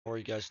How are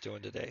you guys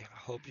doing today? I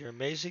hope you're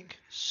amazing.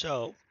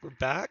 So, we're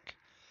back.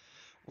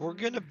 We're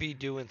going to be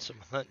doing some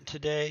hunting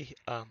today.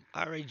 I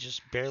already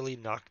just barely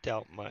knocked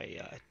out my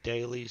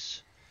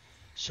dailies,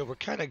 so we're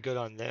kind of good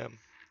on them.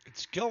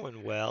 It's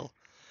going well.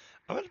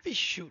 I'm going to be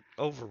shooting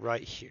over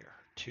right here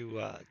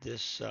to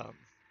this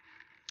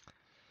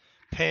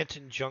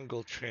Panton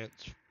Jungle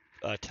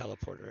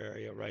teleporter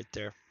area right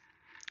there.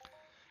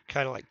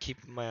 Kind of like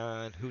keeping my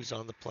eye on who's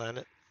on the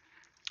planet.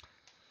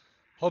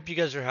 Hope you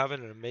guys are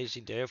having an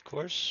amazing day, of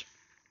course.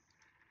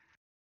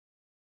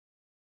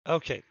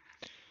 Okay,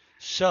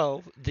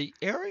 so the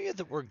area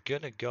that we're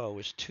gonna go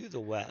is to the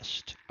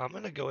west. I'm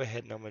gonna go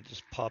ahead and I'm gonna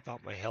just pop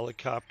out my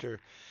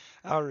helicopter.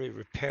 I already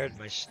repaired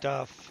my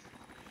stuff.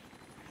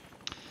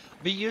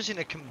 I'll be using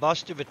a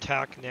combustive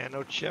attack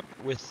nano chip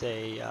with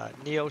a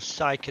Neo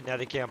Psi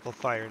kinetic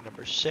amplifier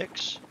number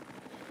 6.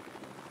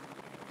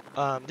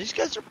 These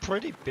guys are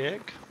pretty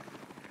big,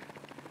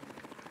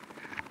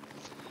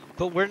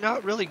 but we're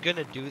not really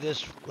gonna do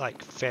this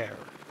like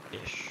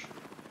fair-ish.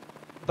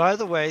 By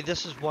the way,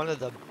 this is one of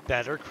the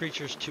better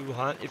creatures to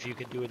hunt if you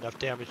can do enough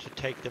damage to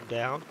take them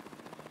down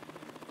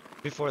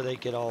before they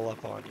get all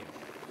up on you.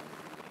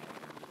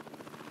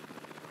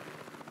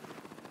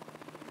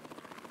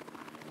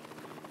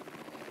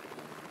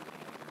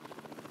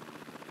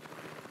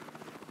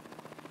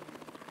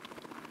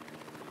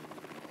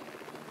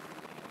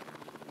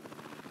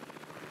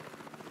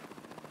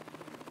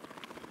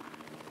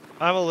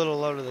 I'm a little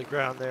low to the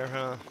ground there,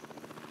 huh?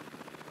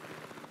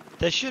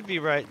 They should be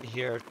right in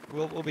here.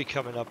 We'll be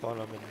coming up on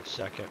them in a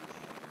second.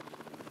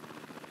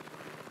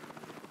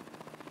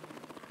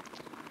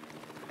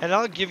 And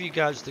I'll give you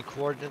guys the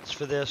coordinates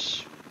for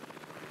this.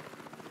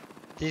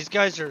 These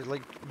guys are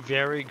like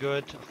very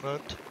good to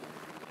hunt,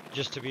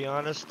 just to be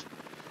honest.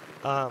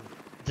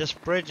 This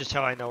bridge is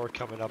how I know we're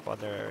coming up on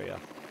their area.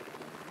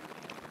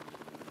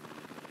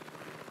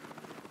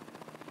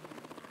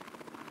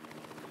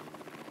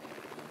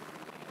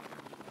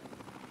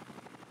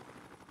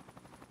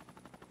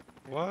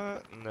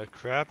 What in the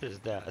crap is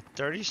that? A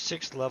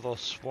 36 level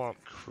swamp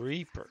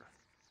creeper.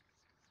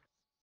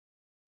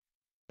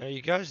 Now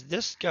you guys,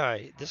 this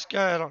guy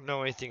I don't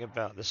know anything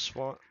about. The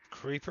swamp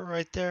creeper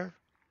right there.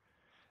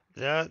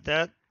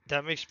 That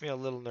makes me a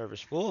little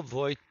nervous. We'll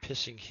avoid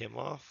pissing him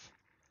off.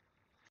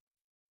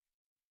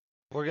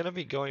 We're gonna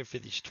be going for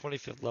these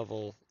 25th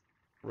level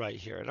right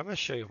here, and I'm gonna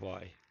show you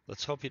why.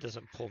 Let's hope he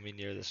doesn't pull me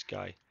near this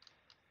guy.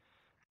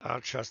 I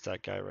don't trust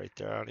that guy right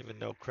there. I don't even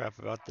know crap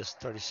about this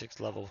 36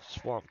 level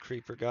swamp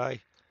creeper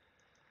guy.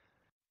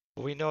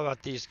 But we know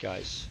about these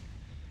guys.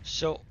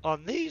 So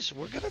on these,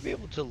 we're going to be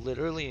able to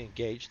literally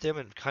engage them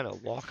and kind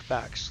of walk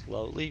back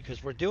slowly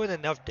because we're doing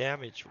enough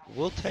damage.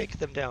 We'll take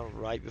them down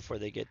right before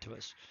they get to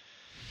us.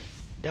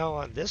 Now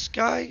on this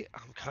guy,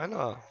 I'm kind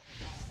of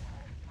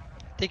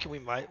thinking we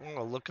might want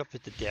to look up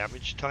at the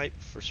damage type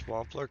for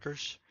Swamp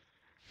Lurkers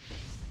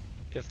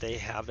if they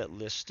have it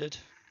listed.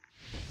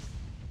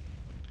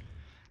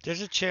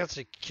 There's a chance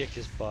to kick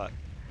his butt.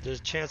 There's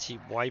a chance he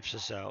wipes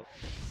us out.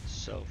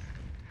 So...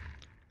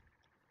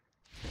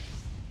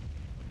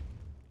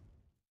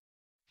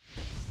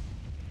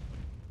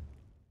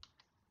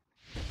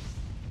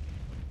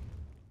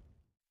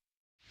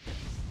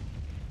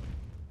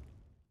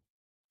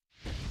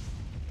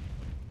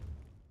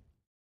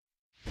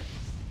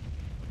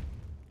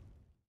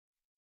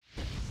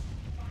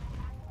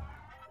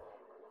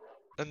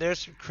 And there's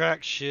some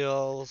cracked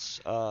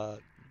shells.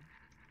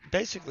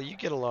 Basically, you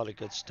get a lot of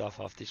good stuff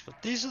off these,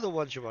 but these are the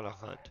ones you want to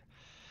hunt.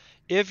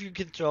 If you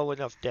can throw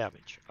enough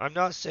damage. I'm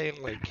not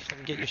saying like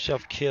get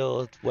yourself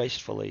killed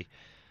wastefully,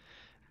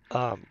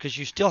 because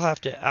you still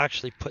have to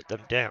actually put them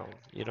down,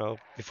 you know,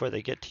 before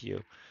they get to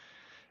you.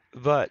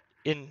 But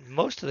in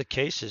most of the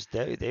cases,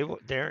 they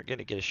aren't going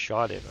to get a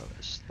shot in on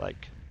us.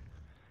 Like,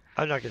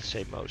 I'm not going to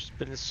say most,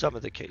 but in some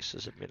of the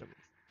cases at minimum.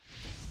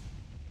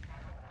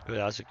 But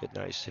that was a good,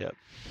 nice hit.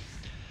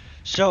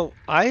 So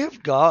I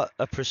have got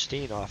a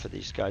pristine off of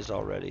these guys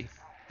already.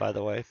 By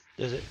the way,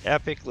 there's an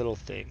epic little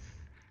thing.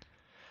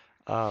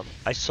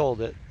 I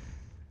sold it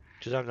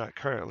because I'm not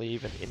currently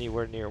even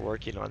anywhere near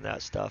working on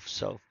that stuff.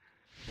 So,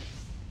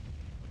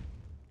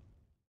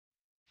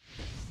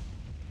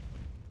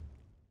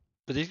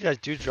 but these guys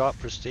do drop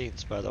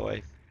pristines, by the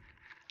way.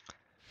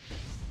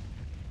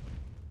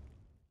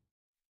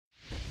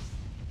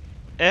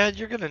 And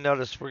you're gonna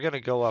notice we're gonna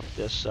go up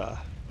this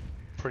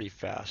pretty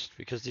fast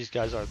because these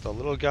guys aren't the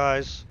little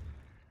guys.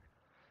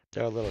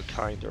 They're a little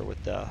kinder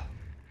with the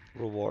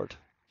reward.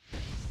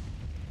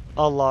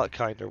 A lot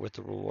kinder with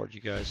the reward, you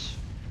guys.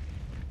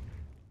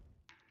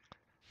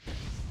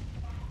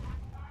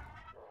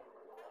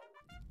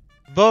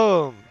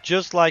 Boom!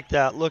 Just like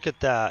that. Look at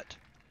that.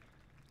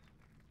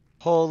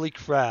 Holy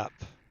crap.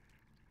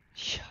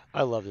 Yeah,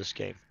 I love this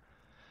game.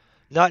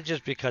 Not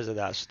just because of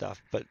that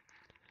stuff, but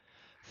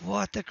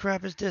what the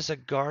crap is this? A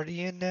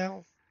guardian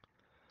now?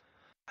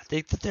 I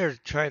think that they're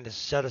trying to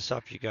set us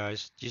up, you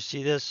guys. Do you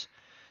see this?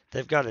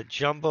 They've got a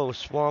jumbo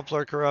swamp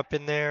lurker up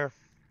in there.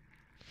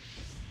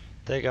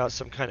 They got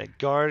some kind of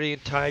guardian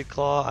tide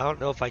claw. I don't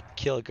know if I can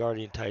kill a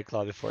guardian tide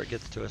claw before it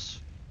gets to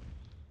us.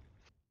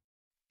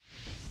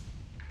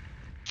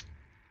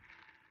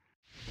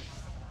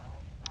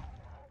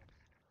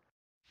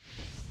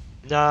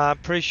 Nah, I'm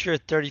pretty sure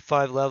at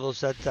 35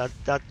 levels, that's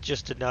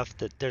just enough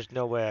that there's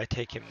no way I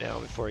take him now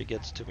before he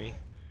gets to me.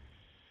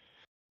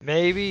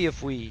 Maybe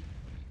if we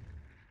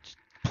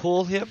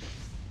pull him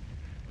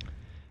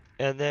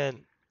and then,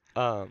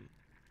 um,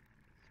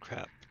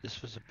 crap,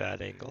 this was a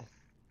bad angle.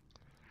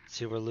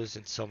 See, we're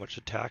losing so much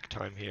attack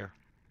time here.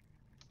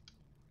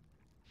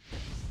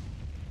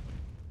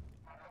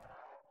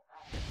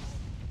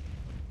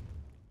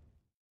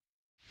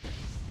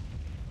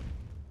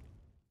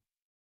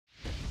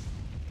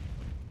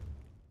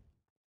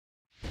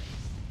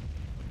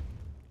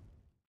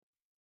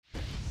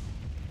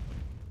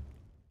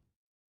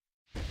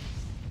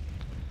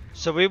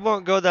 So we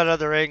won't go that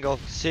other angle.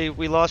 See,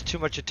 we lost too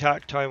much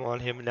attack time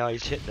on him and now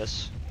he's hitting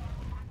us.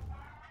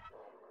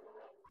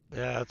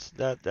 Yeah,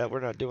 that we're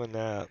not doing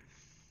that.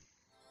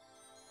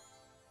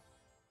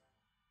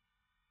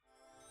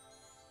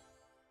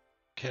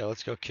 Okay,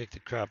 let's go kick the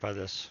crap out of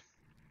this.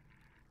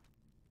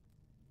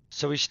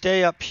 So we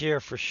stay up here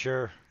for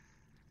sure.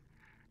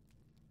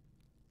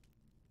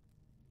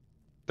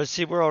 But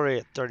see, we're already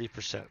at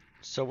 30%.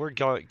 So we're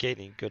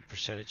gaining good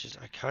percentages.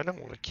 I kind of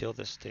want to kill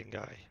this thing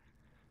guy.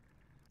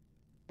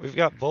 We've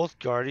got both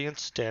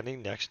guardians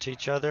standing next to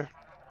each other.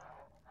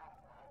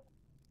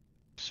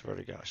 Swear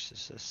to gosh,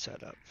 this is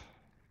set up.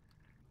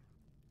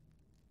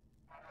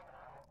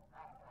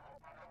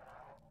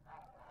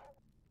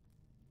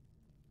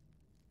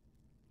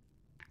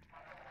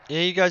 Yeah,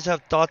 you guys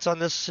have thoughts on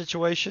this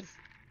situation?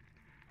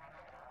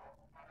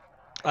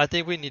 I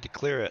think we need to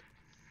clear it.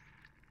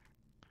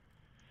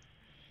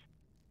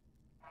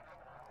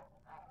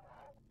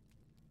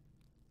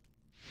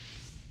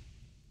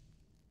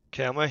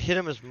 Okay, I'm gonna hit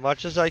him as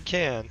much as I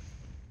can.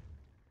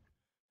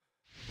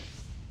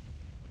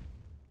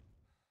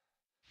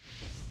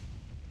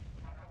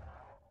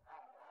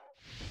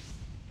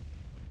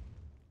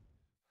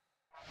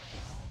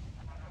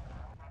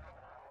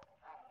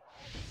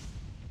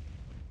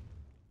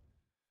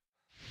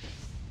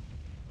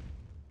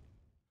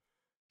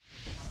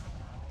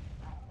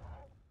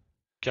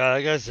 God,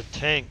 that guy's a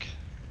tank.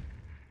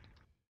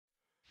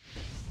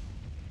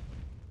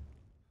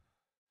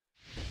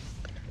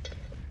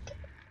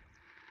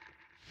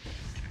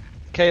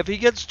 Okay, if he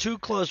gets too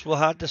close, we'll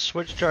have to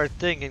switch to our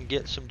thing and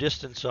get some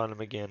distance on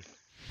him again.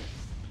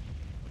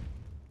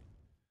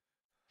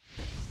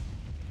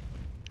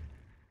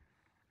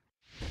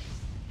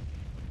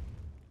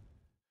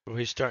 Oh,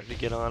 he's starting to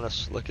get on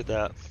us. Look at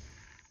that.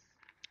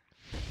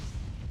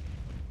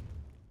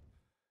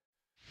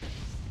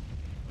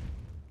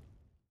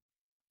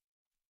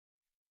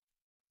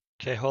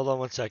 Okay, hold on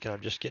 1 second.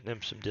 I'm just getting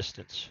him some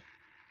distance.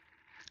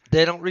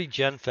 They don't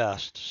regen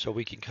fast, so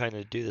we can kind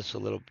of do this a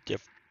little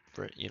different,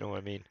 you know what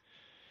I mean?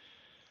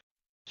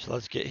 So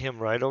let's get him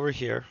right over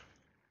here.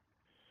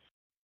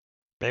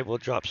 Maybe we'll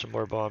drop some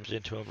more bombs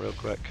into him real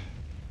quick.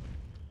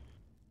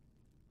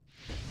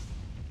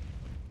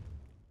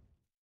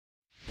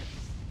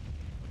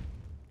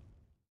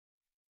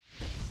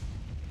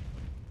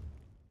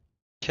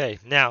 Okay,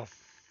 now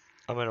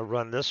I'm going to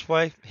run this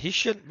way. He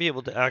shouldn't be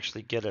able to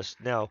actually get us.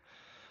 Now,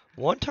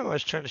 one time I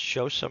was trying to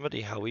show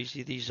somebody how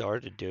easy these are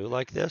to do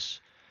like this,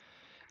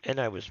 and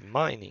I was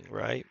mining,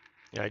 right?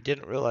 And I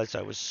didn't realize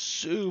I was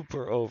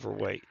super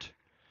overweight.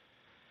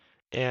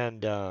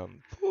 And,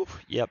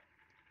 yep,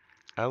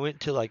 I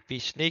went to like be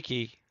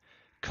sneaky,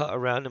 cut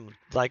around him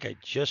like I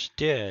just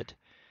did,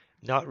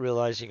 not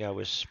realizing I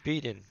was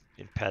speed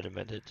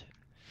impedimented.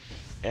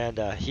 And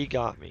he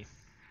got me.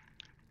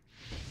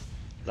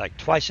 Like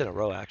twice in a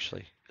row,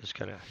 actually. It was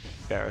kind of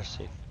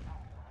embarrassing.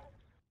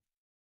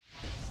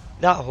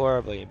 Not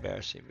horribly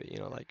embarrassing, but you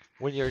know, like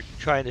when you're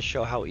trying to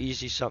show how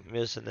easy something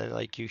is and then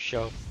like you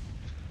show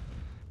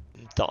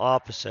the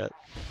opposite.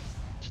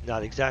 It's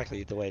not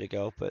exactly the way to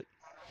go, but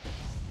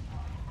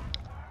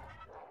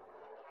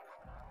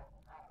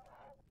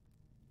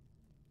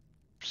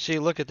see,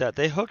 look at that.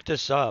 They hooked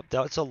us up.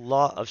 That's a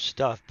lot of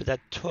stuff, but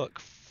that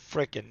took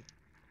frickin'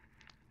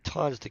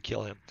 tons to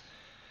kill him.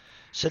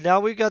 So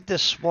now we got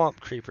this swamp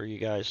creeper, you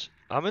guys.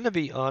 I'm gonna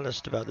be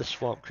honest about this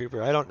swamp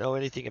creeper. I don't know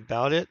anything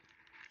about it,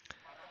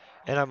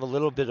 and I'm a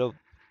little bit of,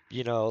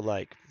 you know,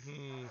 like,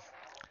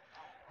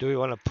 do we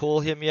want to pull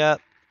him yet?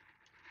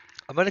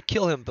 I'm gonna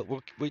kill him, but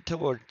we'll wait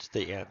towards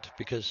the end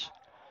because,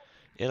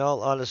 in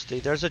all honesty,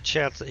 there's a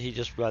chance that he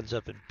just runs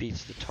up and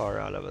beats the tar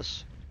out of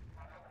us.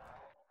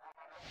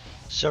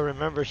 So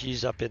remember,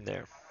 he's up in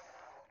there.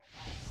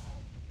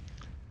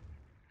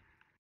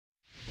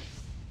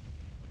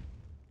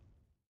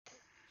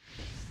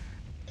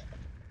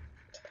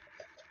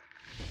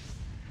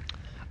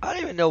 I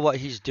don't even know what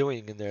he's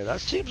doing in there. That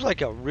seems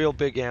like a real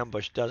big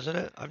ambush, doesn't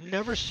it? I've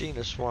never seen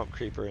a swamp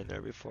creeper in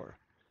there before.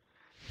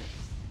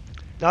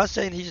 Not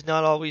saying he's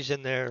not always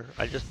in there.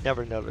 I just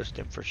never noticed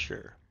him for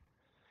sure.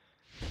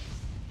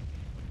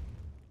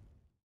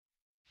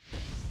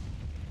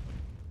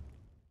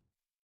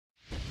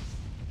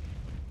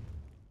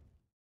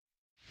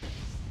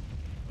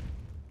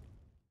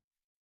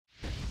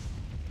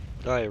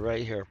 Alright,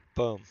 right here.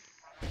 Boom.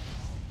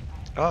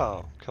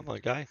 Oh, come on,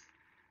 guy.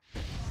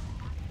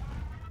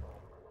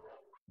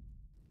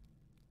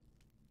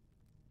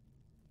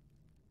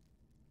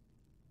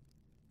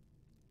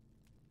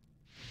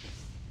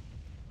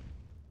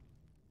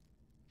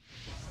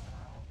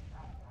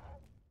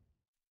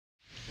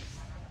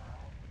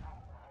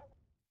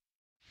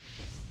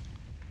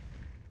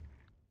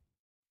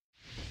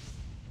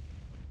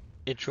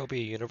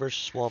 Entropy Universe,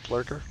 Swamp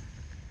Lurker.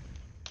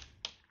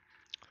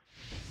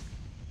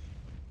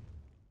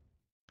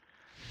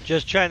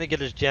 Just trying to get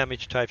his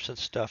damage types and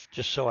stuff,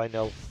 just so I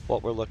know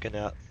what we're looking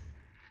at.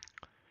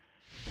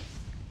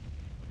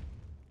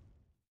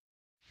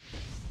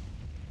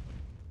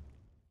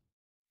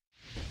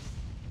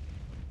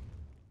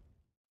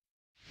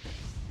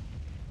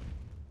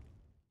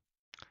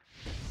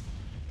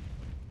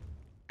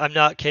 I'm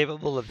not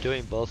capable of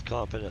doing both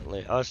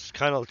competently. I was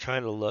kind of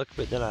trying to look,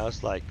 but then I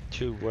was like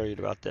too worried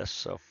about this,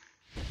 so.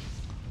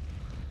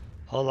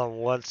 Hold on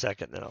 1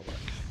 second, then I'll look.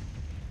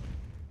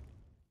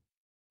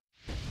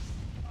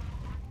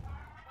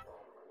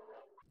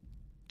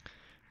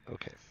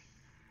 Okay.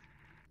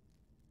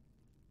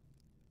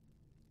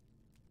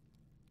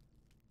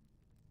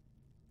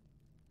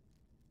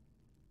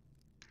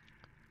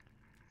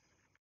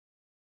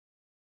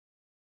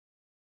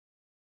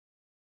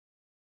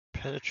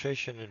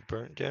 Penetration and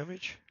burn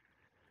damage?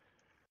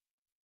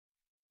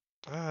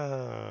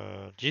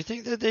 Do you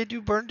think that they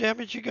do burn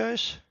damage, you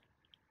guys?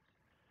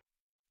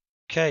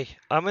 Okay,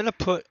 I'm gonna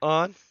put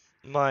on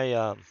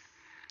my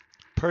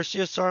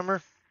Perseus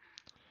armor.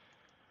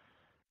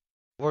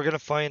 We're gonna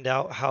find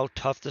out how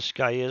tough this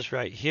guy is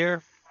right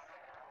here.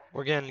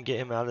 We're gonna get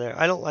him out of there.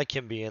 I don't like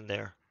him being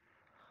there.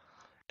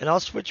 And I'll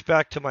switch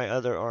back to my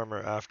other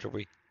armor after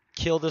we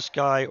kill this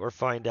guy or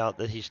find out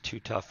that he's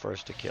too tough for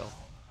us to kill.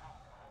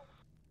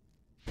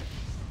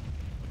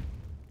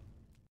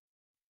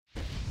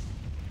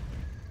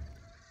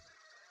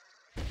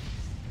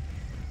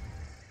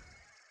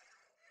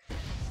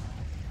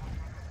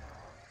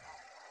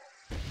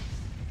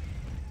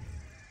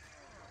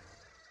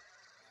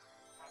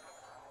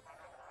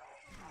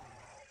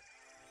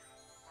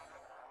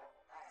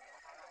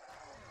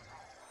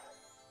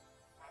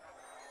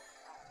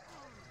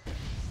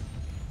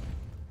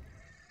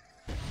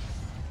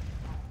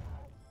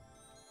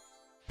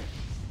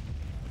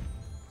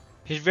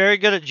 He's very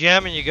good at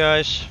jamming, you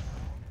guys.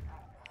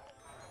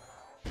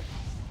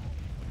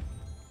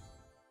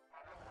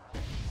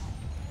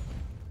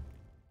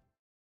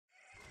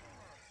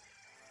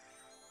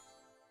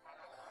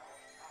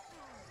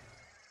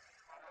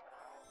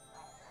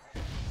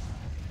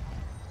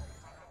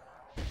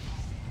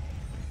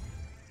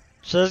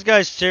 So this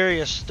guy's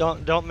serious.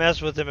 Don't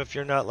mess with him if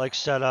you're not like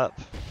set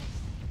up.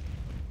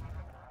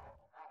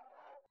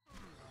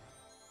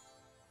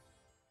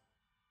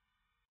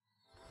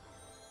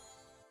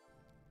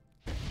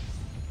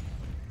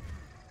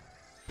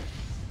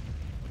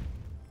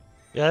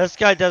 Yeah, this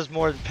guy does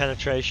more than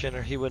penetration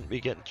or he wouldn't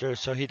be getting through,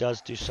 so he does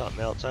do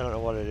something else. I don't know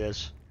what it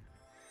is.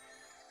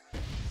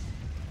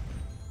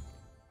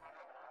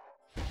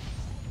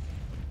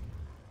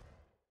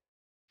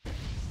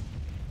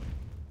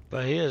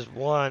 But he is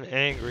one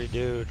angry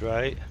dude,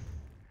 right?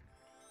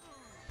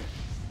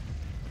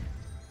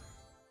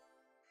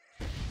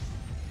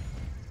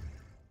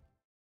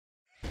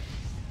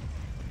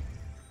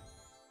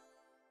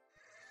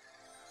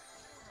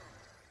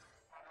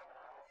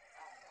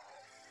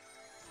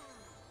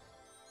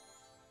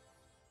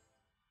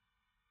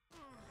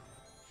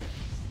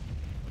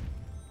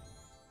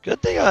 Good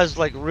thing I was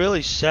like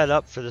really set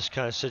up for this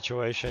kind of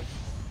situation.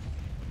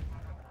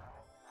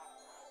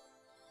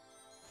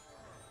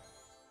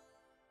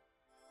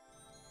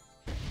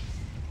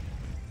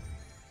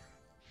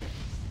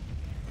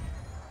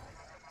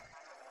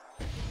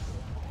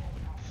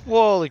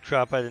 Holy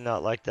crap, I did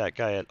not like that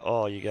guy at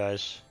all, you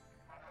guys.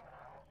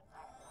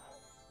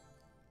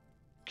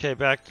 Okay,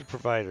 back to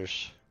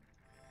providers.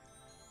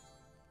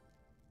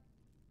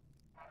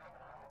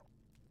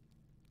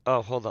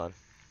 Oh, hold on.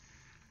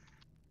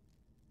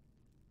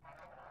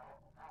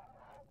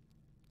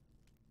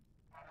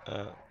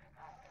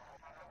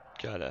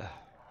 Gotta.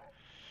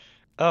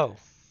 Oh.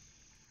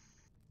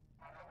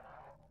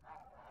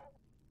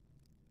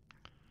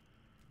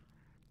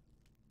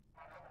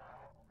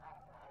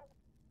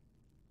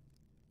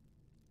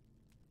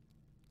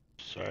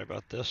 Sorry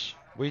about this.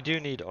 We do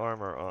need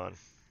armor on.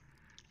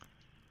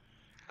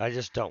 I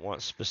just don't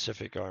want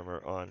specific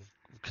armor on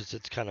because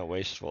it's kind of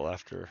wasteful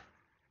after.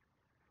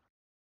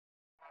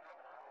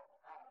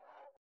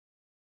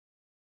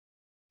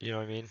 You know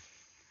what I mean?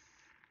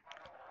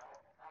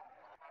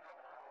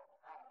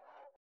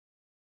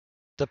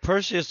 The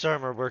Perseus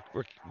armor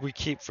we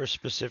keep for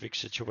specific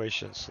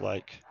situations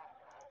like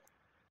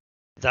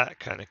that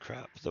kind of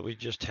crap that we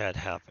just had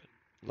happen.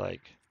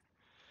 Like,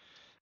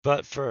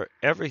 but for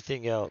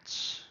everything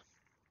else,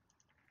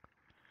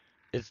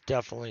 it's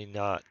definitely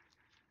not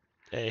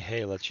a,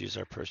 hey, let's use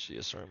our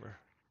Perseus armor.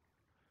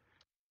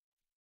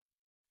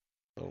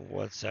 So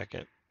 1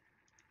 second.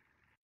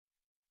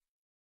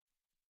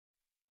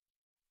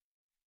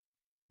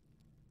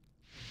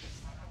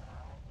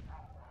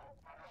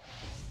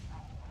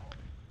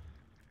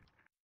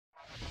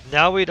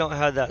 Now we don't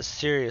have that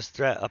serious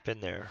threat up in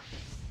there.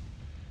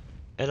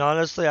 And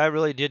honestly, I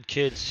really did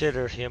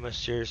consider him a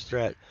serious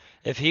threat.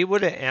 If he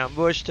would have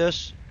ambushed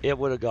us, it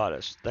would have got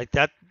us. Like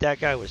that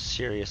guy was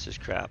serious as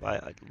crap.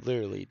 I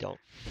literally don't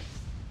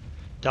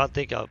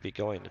think I'll be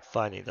going and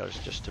finding those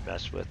just to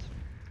mess with.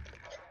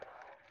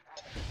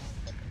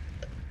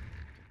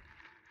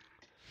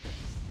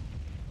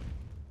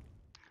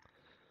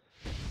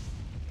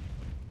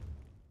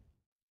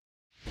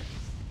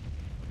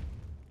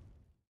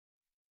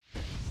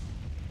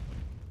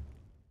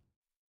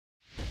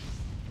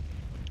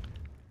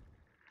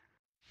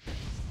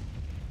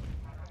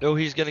 Oh,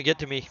 he's gonna get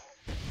to me.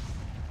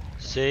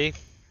 See?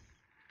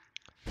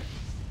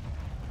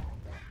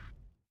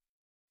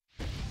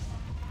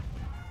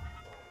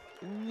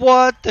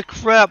 What the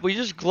crap? We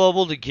just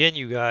globaled again,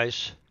 you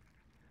guys.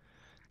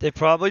 They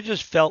probably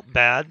just felt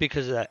bad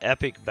because of that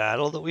epic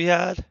battle that we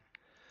had.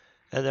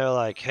 And they're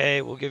like,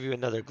 hey, we'll give you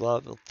another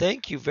glove. Well,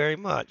 thank you very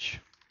much.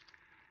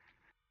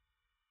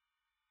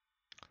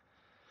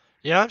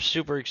 Yeah, I'm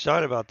super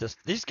excited about this.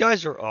 These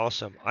guys are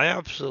awesome. I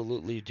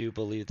absolutely do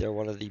believe they're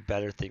one of the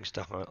better things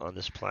to hunt on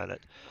this planet.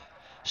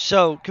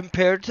 So,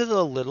 compared to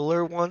the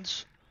littler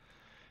ones,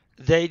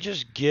 they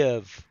just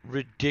give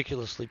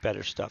ridiculously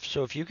better stuff.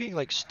 So if you can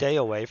like stay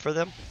away from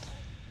them,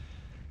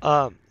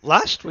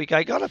 last week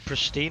I got a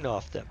pristine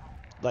off them,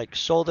 like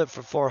sold it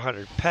for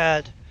 400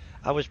 ped.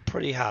 I was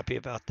pretty happy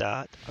about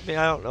that. I mean,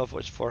 I don't know if it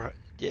was 400.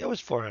 Yeah, it was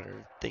 400.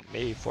 I think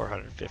maybe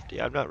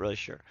 450. I'm not really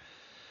sure,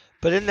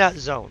 but in that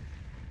zone.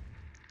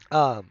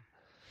 Um,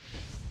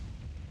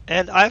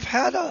 and I've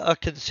had a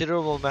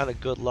considerable amount of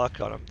good luck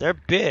on them. They're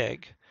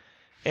big,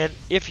 and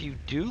if you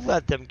do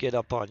let them get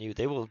up on you,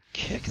 they will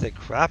kick the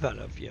crap out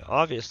of you.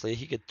 Obviously,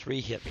 he could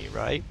 3-hit me,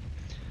 right?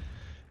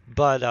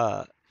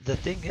 But the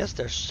thing is,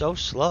 they're so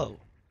slow.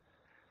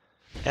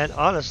 And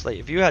honestly,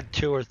 if you had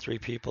 2 or 3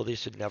 people,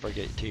 these would never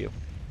get to you.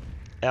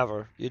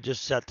 Ever. You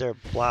just sit there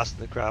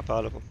blasting the crap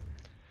out of him.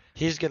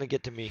 He's gonna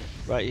get to me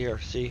right here,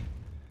 see?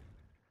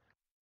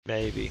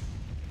 Maybe.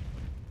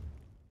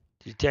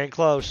 He's dang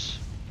close.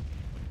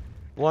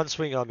 One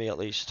swing on me at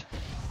least.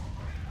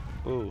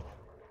 Ooh.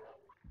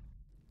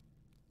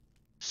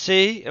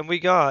 See? And we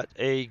got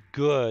a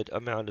good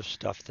amount of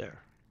stuff there.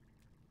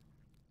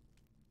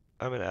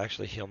 I'm gonna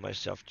actually heal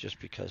myself just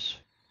because,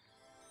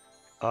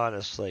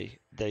 honestly,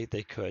 they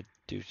could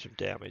do some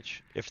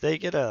damage. If they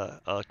get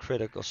a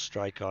critical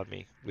strike on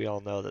me, we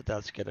all know that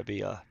that's gonna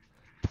be a...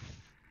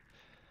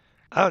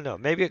 I don't know,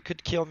 maybe it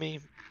could kill me.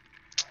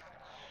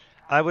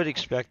 I would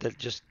expect that it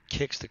just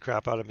kicks the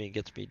crap out of me and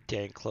gets me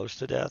dang close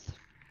to death.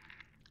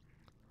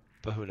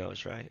 But who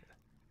knows, right?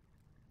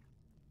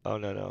 Oh,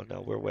 no, no,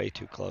 no. We're way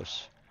too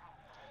close.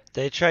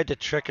 They tried to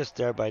trick us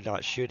there by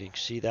not shooting.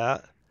 See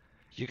that?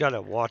 You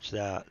gotta watch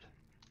that.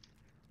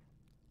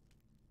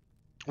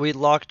 We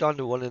locked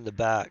onto one in the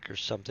back or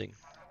something.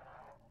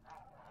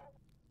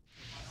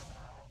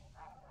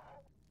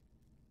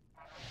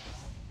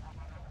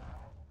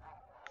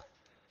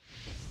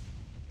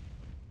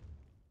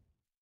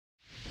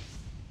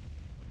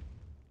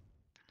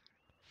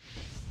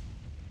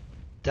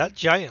 That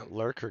giant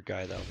lurker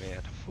guy, though,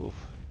 man. Whew.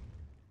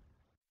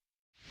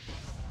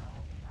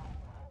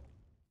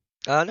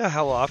 I don't know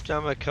how often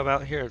I'm gonna come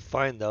out here and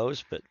find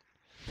those, but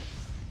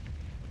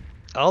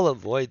I'll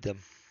avoid them.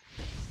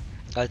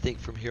 I think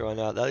from here on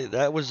out.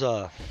 That was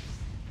I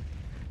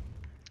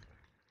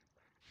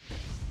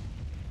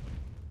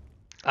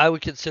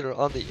would consider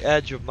on the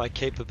edge of my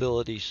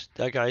capabilities.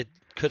 That guy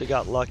could have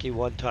got lucky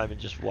one time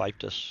and just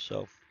wiped us.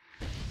 So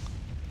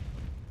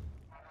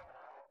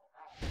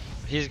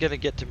he's gonna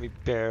get to me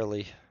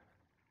barely.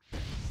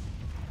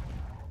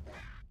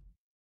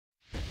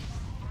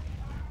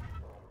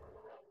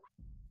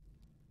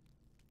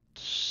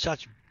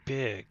 Such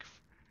big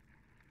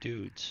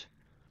dudes.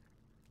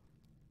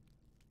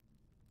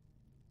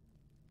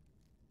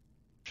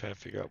 Trying to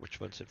figure out which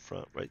one's in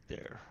front right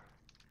there.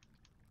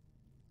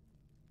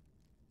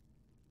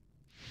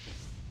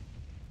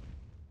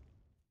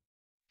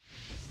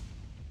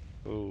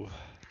 Ooh.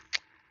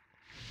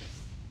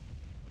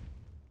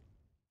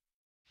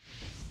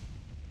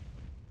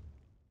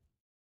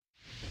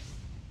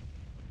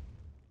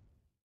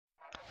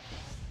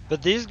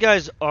 But these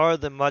guys are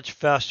the much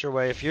faster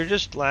way. If you're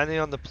just landing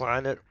on the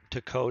planet to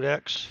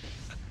codex,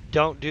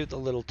 don't do the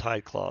little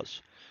tide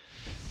claws.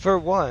 For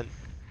one,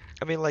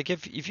 I mean, like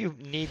if you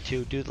need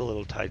to, do the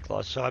little tide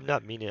claws. So I'm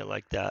not meaning it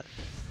like that.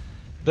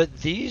 But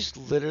these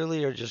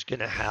literally are just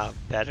gonna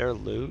have better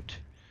loot.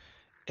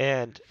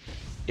 And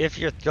if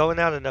you're throwing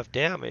out enough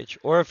damage,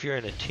 or if you're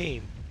in a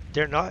team,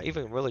 they're not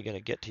even really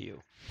gonna get to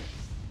you.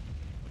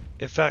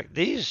 In fact,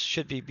 these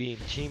should be being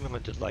team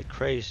hunted like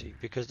crazy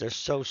because they're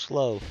so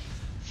slow.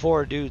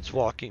 4 dudes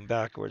walking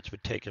backwards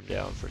would take them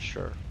down for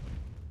sure.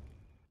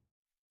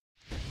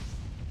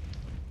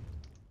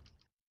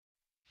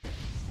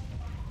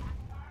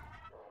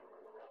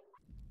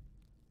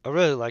 I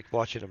really like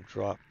watching them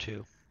drop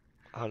too.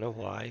 I don't know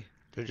why.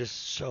 They're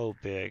just so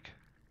big.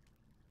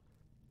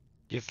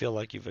 You feel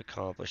like you've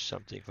accomplished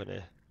something when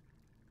it...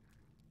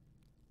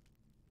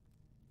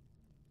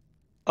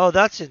 Oh,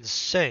 that's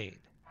insane.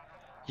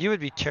 You would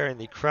be tearing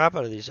the crap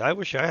out of these. I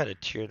wish I had a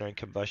tier 9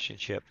 combustion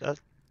ship.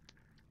 That's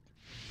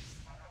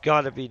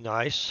gotta be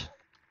nice.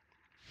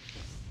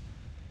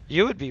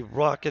 You would be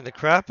rocking the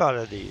crap out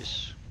of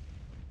these.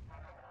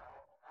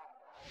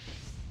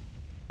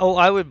 Oh,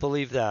 I would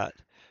believe that.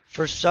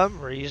 For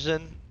some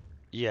reason,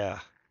 yeah.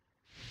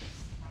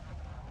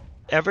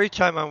 Every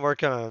time I'm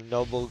working on a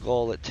noble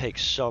goal, it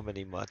takes so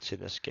many months in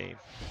this game.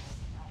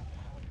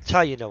 That's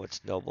how you know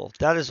it's noble.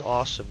 That is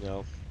awesome,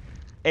 though.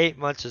 8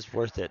 months is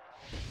worth it.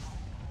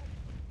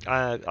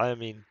 I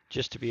mean,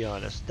 just to be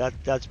honest,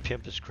 that's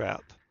pimp as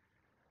crap.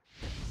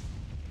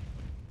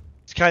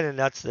 kind of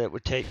nuts that it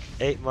would take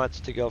 8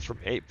 months to go from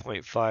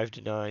 8.5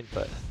 to 9,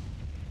 but...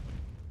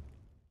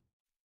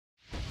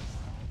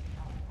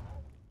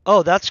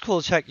 Oh, that's cool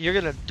as heck. You're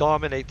gonna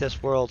dominate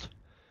this world.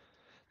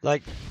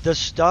 Like, the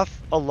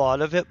stuff, a lot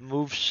of it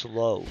moves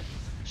slow.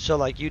 So,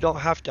 like, you don't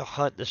have to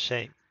hunt the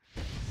same.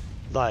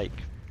 Like,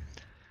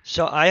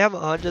 so I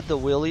haven't hunted the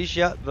willies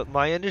yet, but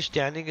my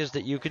understanding is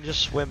that you can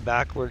just swim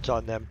backwards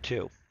on them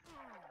too.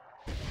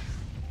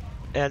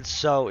 And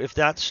so, if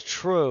that's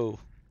true,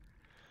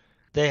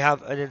 they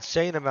have an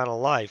insane amount of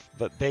life,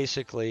 but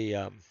basically,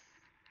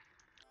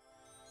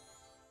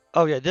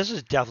 oh yeah, this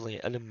is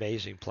definitely an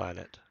amazing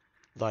planet.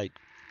 Like,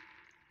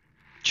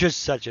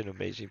 just such an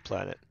amazing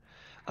planet.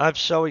 I'm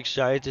so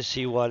excited to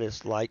see what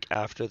it's like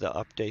after the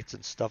updates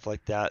and stuff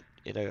like that.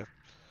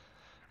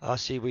 I'll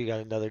see we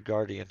got another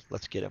Guardian.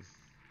 Let's get him.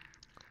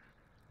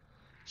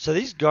 So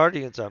these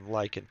Guardians I'm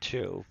liking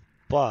too,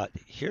 but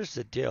here's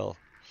the deal.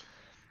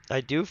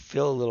 I do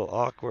feel a little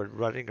awkward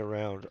running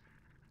around.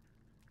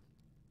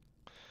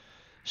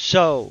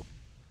 So,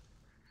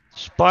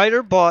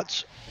 spider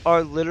bots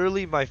are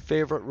literally my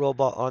favorite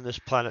robot on this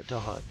planet to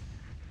hunt.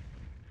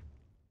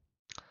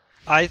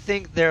 I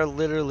think they're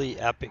literally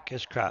epic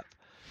as crap.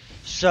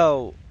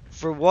 So,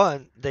 for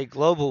one, they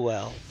global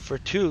well. For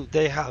two,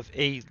 they have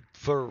a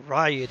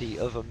variety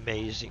of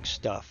amazing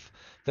stuff.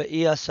 But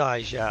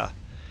ESIs, yeah.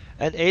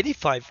 And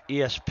 85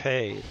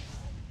 ESP,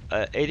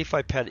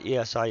 85 pet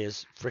ESI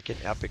is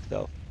freaking epic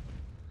though.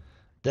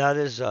 That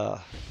is,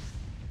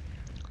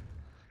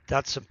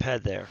 that's some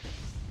ped there.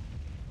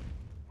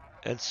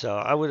 And so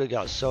I would have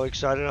got so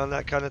excited on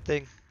that kind of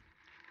thing.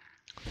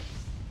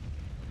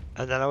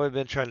 And then I would have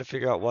been trying to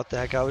figure out what the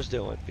heck I was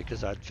doing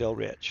because I'd feel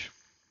rich.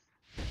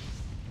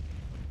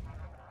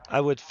 I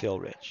would feel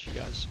rich, you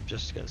guys. I'm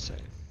just gonna say.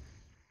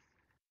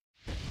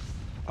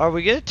 Are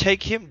we gonna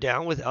take him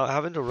down without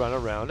having to run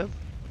around him?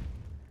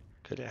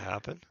 Could it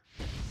happen?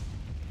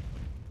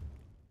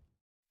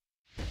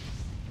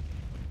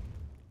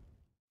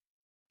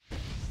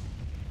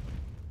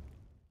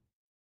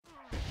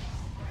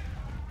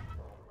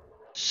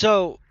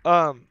 So,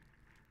 I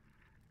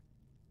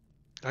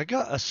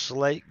got a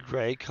slate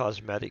gray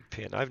cosmetic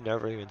pin. I've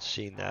never even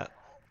seen that.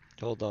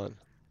 Hold on.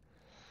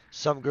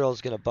 Some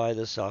girl's gonna buy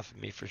this off of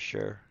me for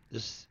sure.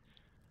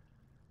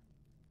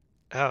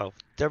 Oh,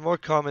 they're more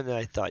common than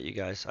I thought, you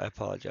guys. I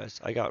apologize.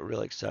 I got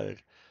real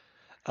excited.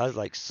 I was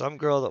like, some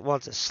girl that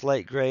wants a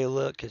slate gray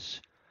look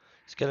is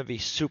gonna be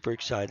super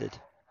excited.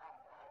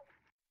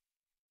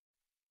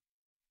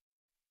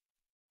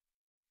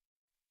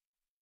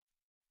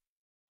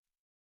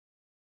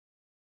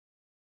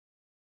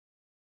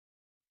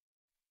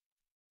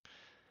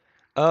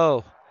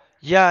 Oh,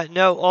 yeah,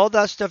 no, all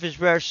that stuff is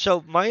rare.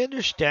 So my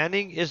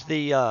understanding is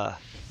the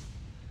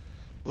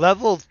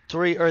level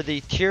 3 or the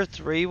tier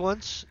 3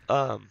 ones,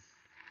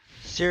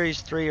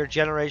 series 3 or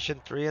generation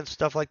 3 and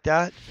stuff like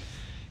that,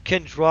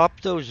 can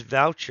drop those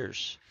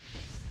vouchers.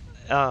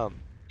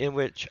 In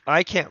which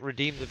I can't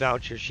redeem the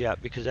vouchers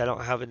yet because I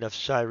don't have enough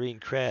Cyrene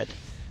cred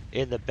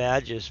in the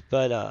badges,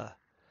 but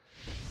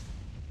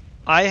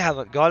I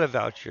haven't got a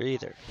voucher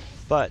either.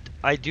 But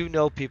I do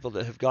know people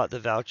that have got the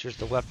vouchers,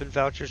 the weapon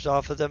vouchers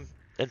off of them,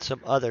 and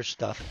some other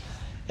stuff.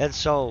 And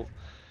so,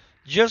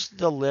 just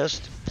the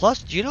list.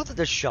 Plus, do you know that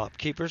there's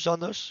shopkeepers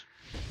on those?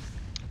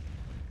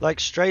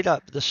 Like, straight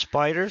up, the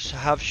spiders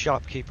have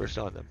shopkeepers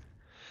on them.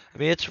 I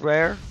mean, it's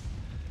rare,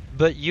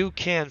 but you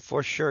can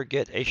for sure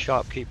get a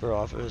shopkeeper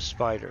off of a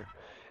spider.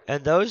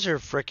 And those are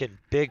freaking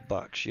big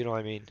bucks, you know what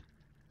I mean?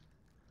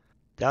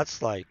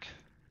 That's like...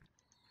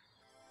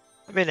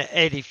 I mean, an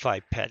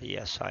 85 pet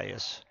ESI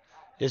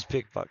is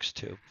big bucks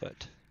too,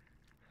 but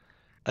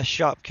a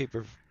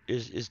shopkeeper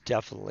is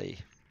definitely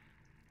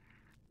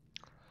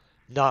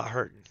not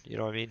hurting, you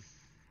know what I mean?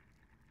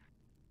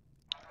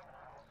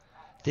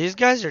 These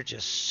guys are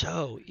just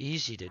so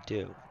easy to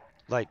do.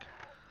 Like,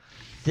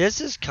 this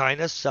is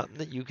kind of something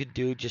that you could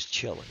do just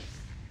chilling.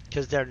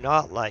 Because they're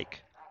not, like,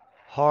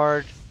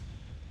 hard.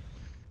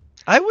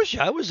 I wish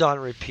I was on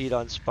repeat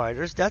on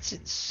spiders. That's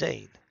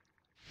insane.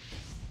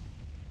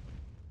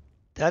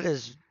 That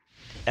is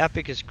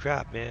epic as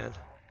crap, man.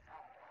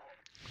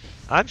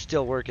 I'm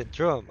still working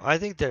through them. I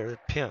think they're a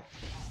pimp.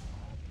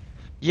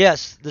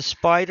 Yes, the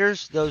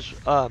spiders, those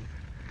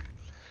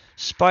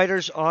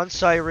spiders on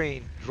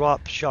Cyrene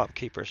drop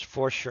shopkeepers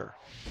for sure.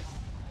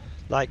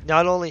 Like,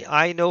 not only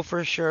I know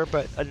for sure,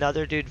 but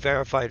another dude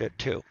verified it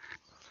too.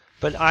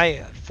 But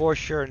I for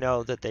sure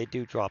know that they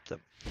do drop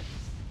them.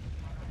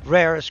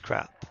 Rare as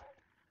crap.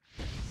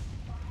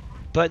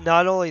 But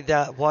not only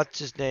that, what's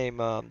his name?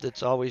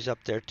 That's always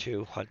up there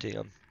too, hunting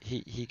them.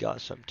 He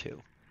got some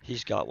too.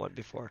 He's got one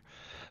before.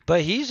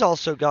 But he's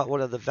also got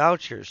one of the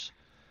vouchers.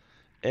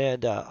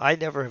 And I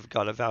never have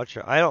got a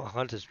voucher. I don't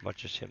hunt as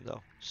much as him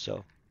though.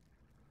 So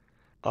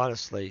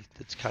honestly,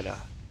 it's kind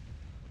of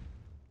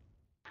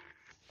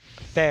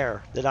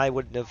fair that I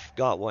wouldn't have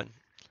got one.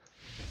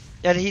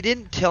 And he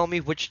didn't tell me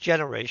which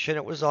generation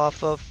it was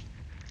off of.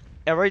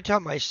 Every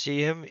time I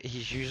see him,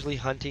 he's usually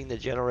hunting the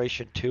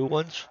generation 2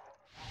 ones.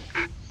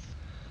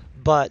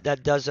 But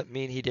that doesn't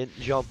mean he didn't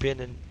jump in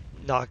and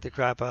knock the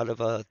crap out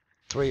of a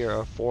 3 or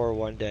a 4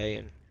 one day,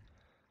 and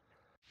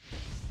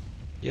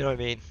you know what I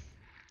mean?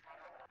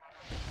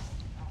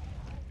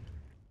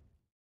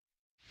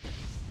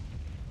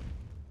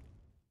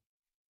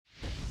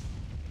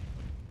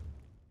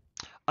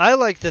 I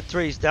like the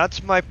 3s.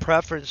 That's my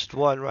preferenced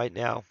one right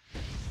now.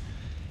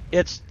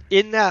 It's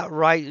in that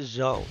right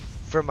zone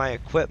for my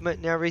equipment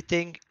and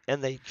everything,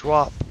 and they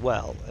drop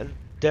well. And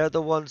they're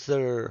the ones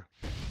that are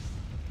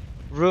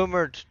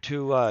rumored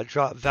to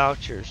drop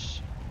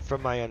vouchers,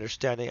 from my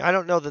understanding. I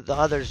don't know that the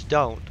others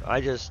don't. I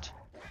just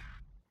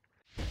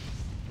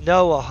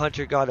know a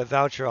hunter got a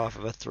voucher off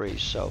of a 3,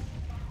 so.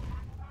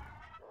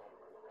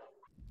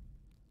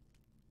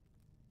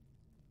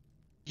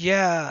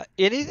 Yeah,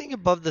 anything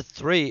above the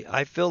 3,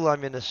 I feel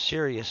I'm in a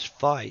serious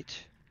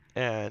fight.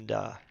 And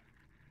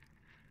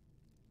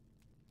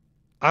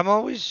I'm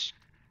always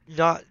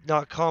not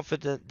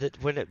confident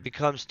that when it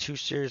becomes too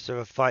serious of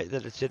a fight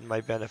that it's in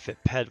my benefit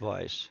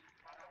ped-wise.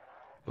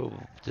 Ooh,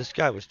 this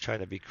guy was trying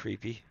to be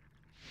creepy.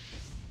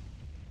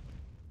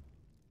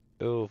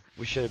 Ooh,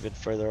 we should have been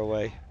further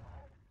away.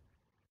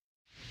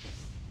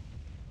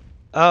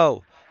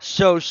 Oh,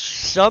 so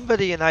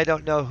somebody, and I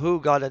don't know who,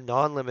 got a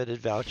non-limited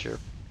voucher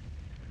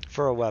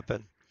for a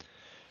weapon.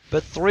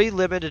 But 3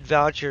 limited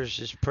vouchers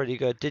is pretty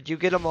good. Did you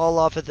get them all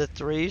off of the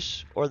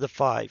 3s or the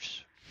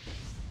 5s?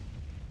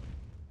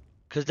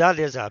 Because that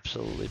is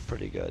absolutely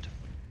pretty good.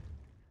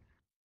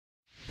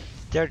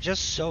 They're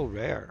just so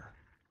rare.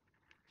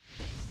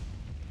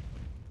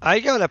 I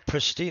got a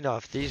pristine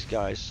off these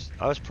guys.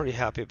 I was pretty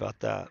happy about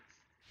that.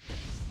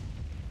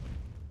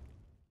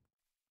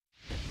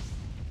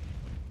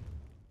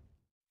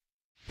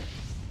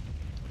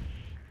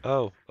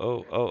 Oh,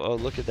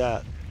 look at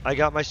that. I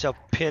got myself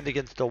pinned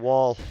against the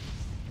wall.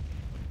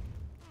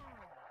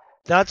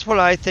 That's what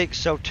I think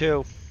so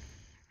too.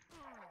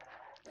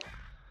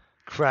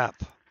 Crap.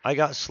 I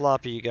got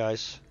sloppy, you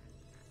guys.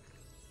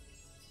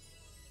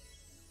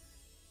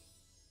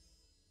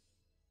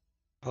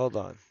 Hold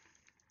on.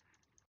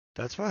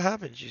 That's what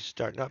happens. You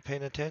start not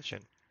paying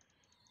attention.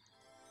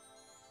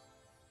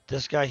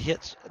 This guy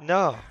hits.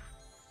 No.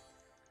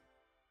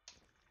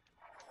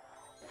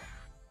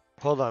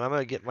 Hold on. I'm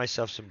going to get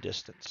myself some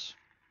distance.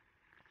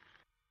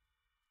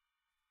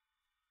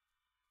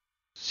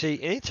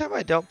 See, anytime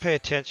I don't pay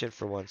attention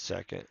for 1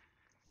 second,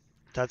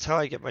 that's how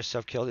I get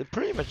myself killed. In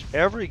pretty much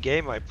every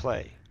game I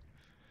play.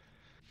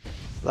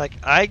 Like,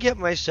 I get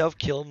myself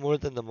killed more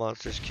than the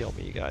monsters kill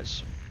me, you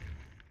guys.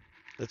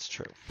 That's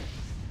true.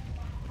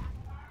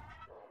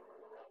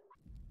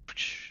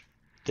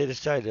 They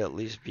decided to at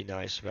least be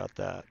nice about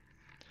that.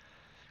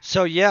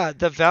 So yeah,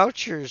 the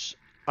vouchers,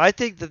 I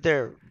think that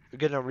they're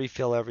going to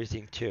refill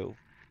everything too.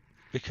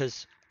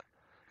 Because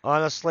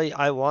honestly,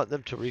 I want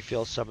them to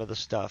refill some of the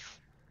stuff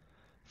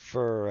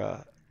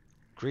for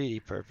greedy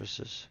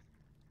purposes.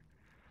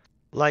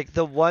 Like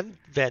the one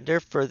vendor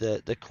for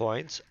the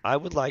coins, I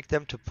would like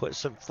them to put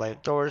some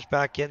flamethrowers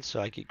back in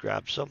so I could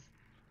grab some.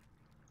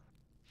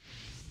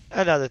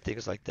 And other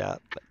things like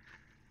that. But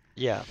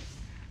yeah,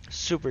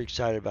 super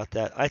excited about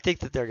that. I think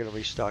that they're going to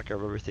restock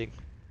everything.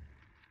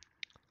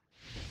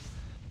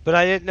 But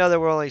I didn't know there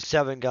were only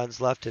 7 guns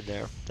left in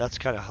there. That's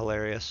kind of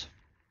hilarious.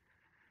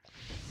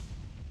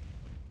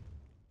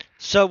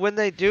 So when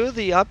they do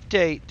the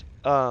update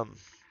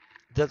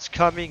that's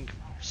coming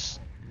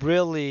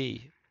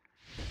really...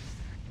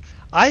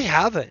 I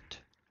haven't.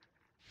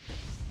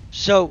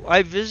 So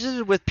I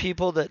visited with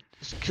people that...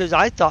 Because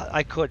I thought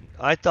I couldn't.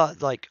 I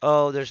thought like,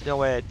 oh, there's no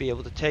way I'd be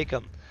able to take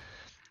them.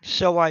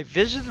 So I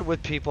visited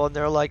with people and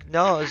they're like,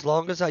 no, as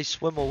long as I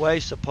swim away,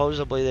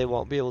 supposedly they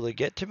won't be able to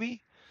get to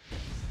me.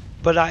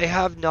 But I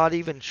have not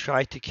even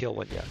tried to kill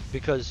one yet.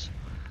 Because,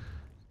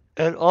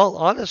 in all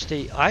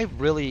honesty, I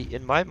really,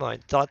 in my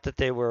mind, thought that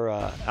they were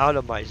out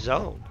of my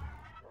zone.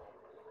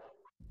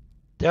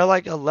 They're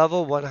like a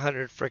level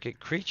 100 freaking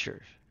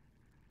creature.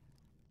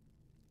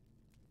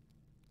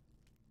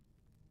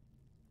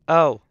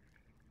 Oh.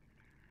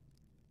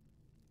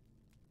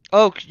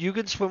 Oh, you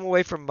can swim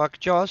away from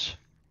muckjaws?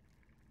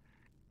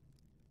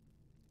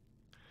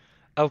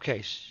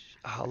 Okay.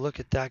 Oh, look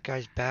at that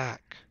guy's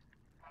back.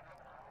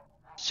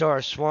 So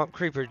our swamp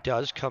creeper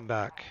does come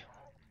back.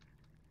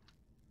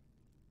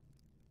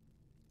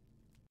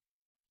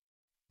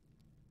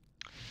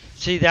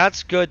 See,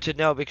 that's good to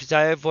know because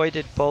I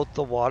avoided both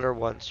the water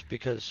ones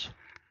because...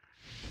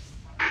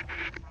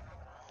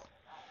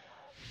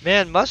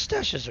 Man,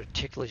 mustaches are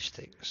ticklish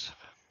things.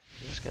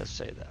 I'm just going to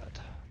say that.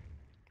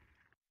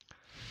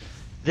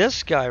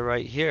 This guy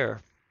right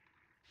here,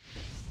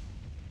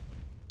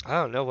 I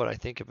don't know what I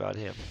think about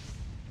him.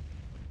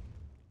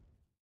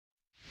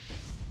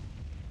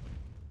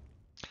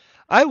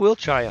 I will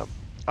try him.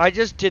 I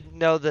just didn't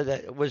know that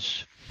it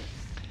was...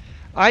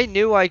 I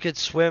knew I could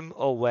swim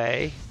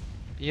away.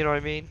 You know what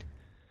I mean?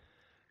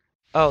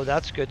 Oh,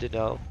 that's good to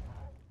know.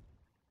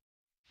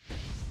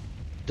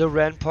 The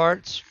Ren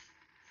parts.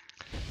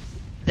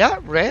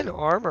 That Ren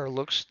armor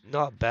looks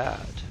not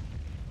bad.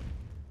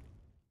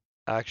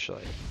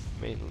 Actually.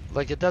 I mean,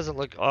 like it doesn't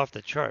look off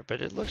the chart,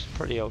 but it looks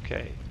pretty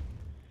okay.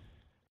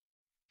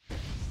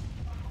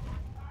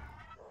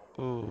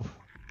 Ooh.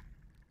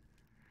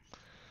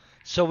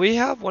 So we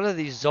have one of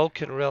these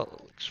Zulkan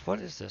relics. What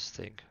is this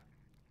thing?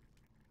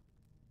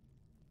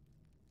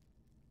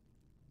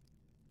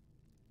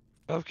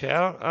 Okay,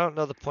 I don't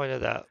know the point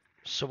of that.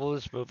 So we'll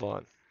just move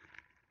on.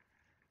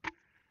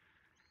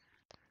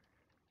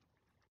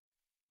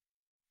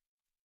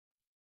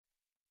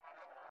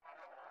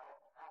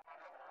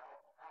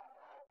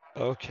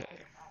 Okay.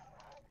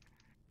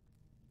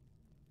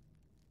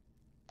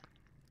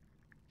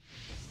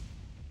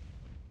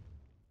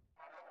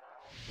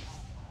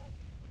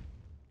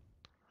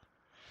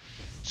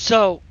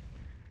 So,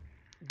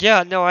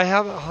 yeah, no, I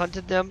haven't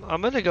hunted them.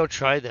 I'm gonna go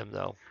try them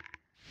though.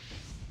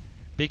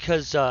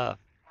 Because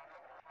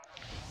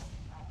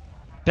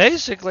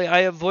basically I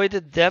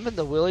avoided them and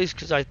the willies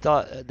because I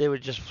thought they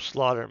would just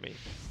slaughter me.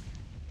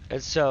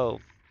 And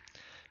so,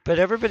 but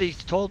everybody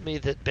told me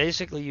that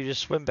basically you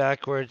just swim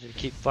backwards and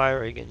keep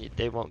firing and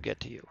they won't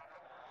get to you.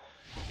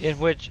 In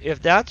which,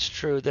 if that's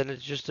true, then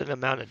it's just an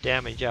amount of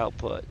damage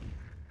output.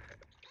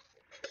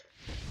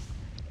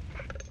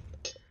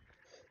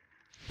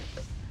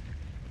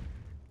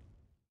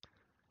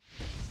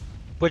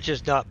 Which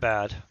is not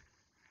bad.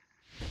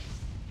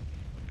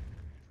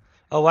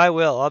 Oh, I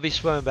will. I'll be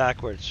swimming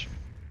backwards.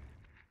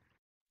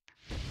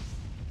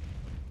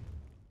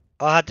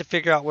 I'll have to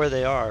figure out where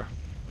they are.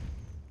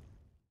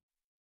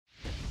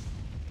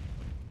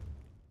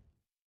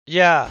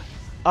 Yeah,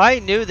 I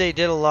knew they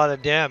did a lot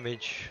of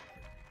damage.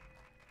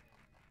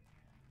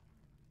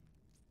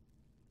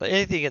 But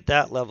anything at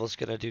that level is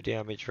going to do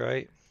damage,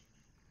 right?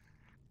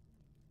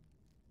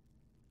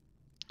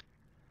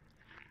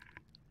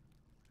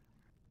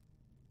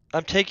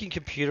 I'm taking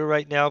computer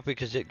right now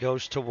because it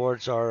goes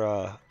towards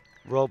our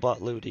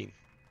robot looting.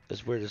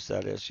 As weird as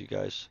that is, you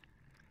guys.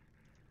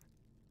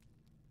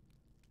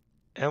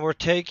 And we're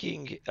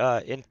taking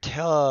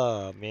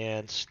intel.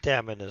 Man,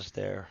 stamina's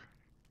there.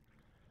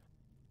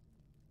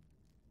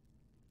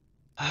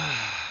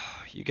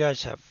 You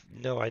guys have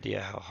no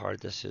idea how hard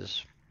this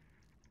is.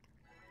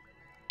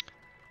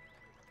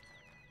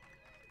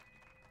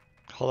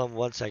 Hold on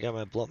one second. I'm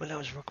going to blow my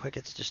nose real quick.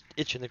 It's just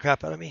itching the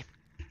crap out of me.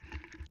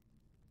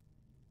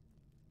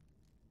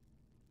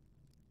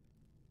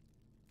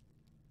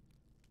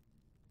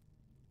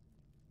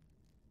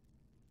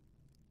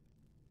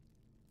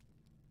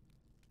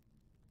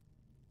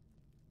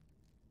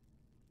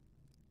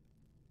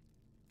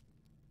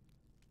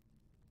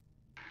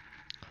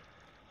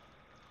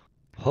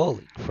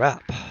 Holy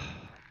crap.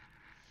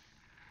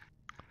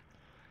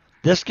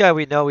 This guy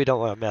we know we don't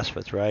want to mess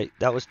with, right?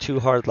 That was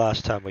too hard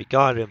last time we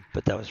got him,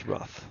 but that was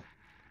rough.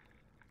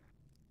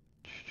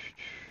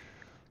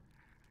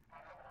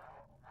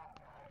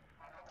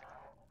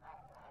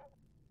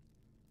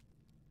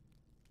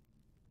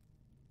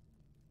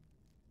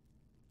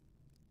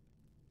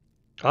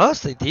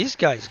 Honestly, these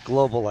guys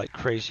global like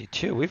crazy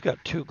too. We've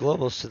got 2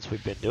 globals since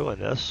we've been doing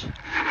this.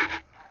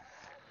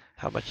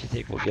 How much do you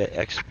think we'll get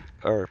X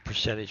or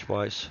percentage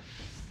wise?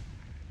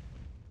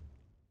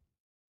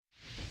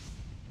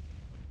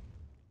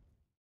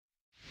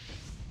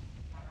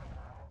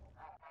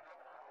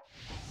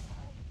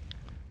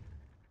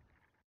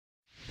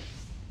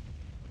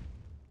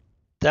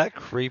 That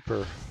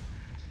creeper.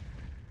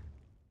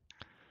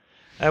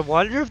 I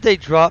wonder if they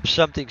drop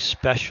something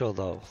special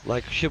though.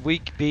 Like, should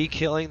we be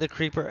killing the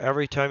creeper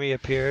every time he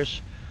appears?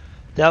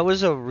 That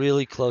was a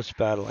really close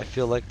battle. I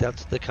feel like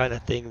that's the kind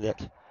of thing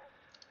that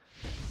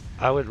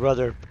I would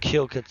rather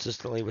kill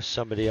consistently with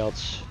somebody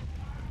else.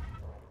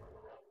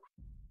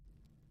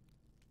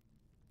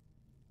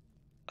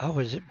 Oh,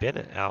 has it been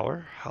an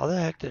hour? How the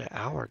heck did an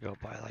hour go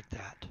by like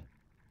that?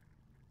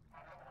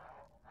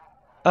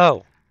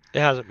 Oh, it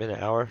hasn't been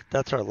an hour.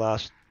 That's our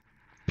last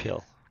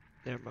pill.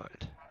 Never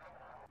mind.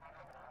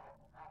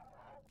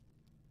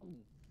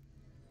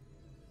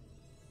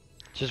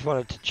 Just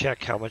wanted to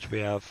check how much we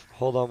have.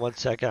 Hold on one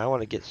second. I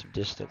want to get some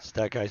distance.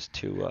 That guy's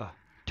too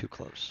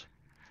close.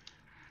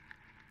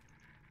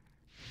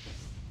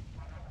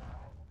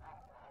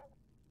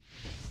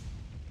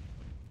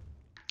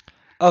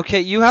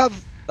 Okay, you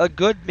have a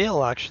good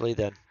meal actually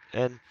then,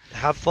 and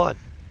have fun.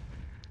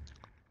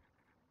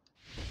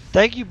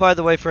 Thank you, by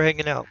the way, for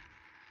hanging out.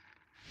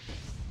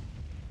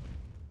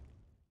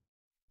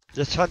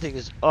 This hunting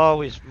is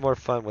always more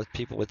fun with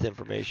people with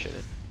information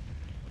and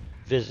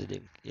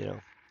visiting, you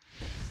know.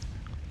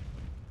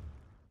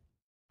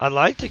 I'd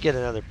like to get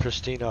another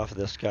pristine off of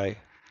this guy.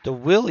 The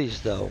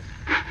willies, though.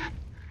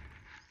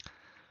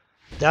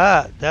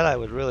 That I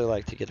would really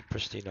like to get a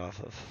pristine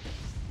off of.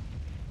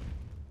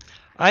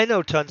 I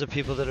know tons of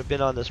people that have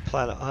been on this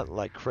planet hunting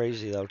like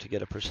crazy, though, to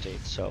get a pristine,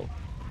 so.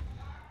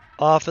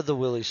 Off of the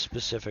willies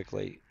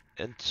specifically.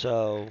 And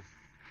so.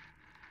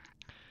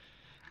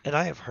 And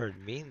I have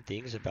heard mean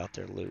things about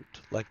their loot.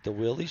 Like, the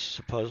willies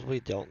supposedly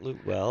don't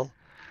loot well.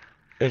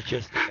 It's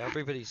just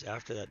everybody's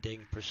after that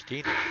dang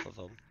pristine off of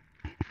them.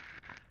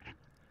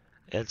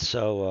 And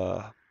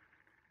so,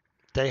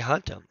 they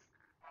hunt them.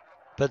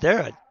 But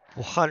they're a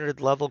 100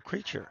 level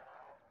creature.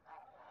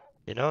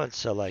 You know, and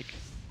so, like,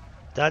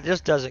 that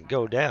just doesn't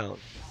go down.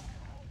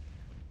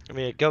 I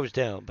mean, it goes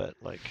down, but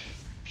like,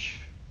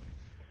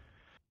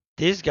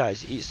 these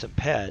guys eat some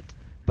pet,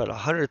 but a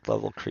 100th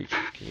level creature.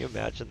 Can you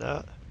imagine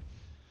that?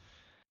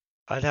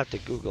 I'd have to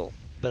Google,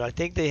 but I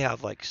think they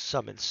have like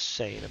some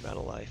insane amount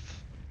of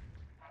life.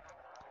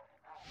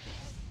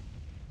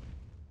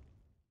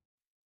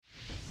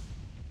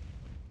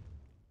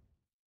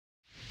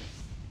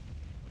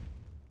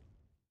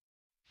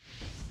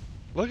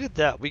 Look at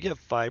that. We get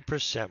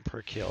 5%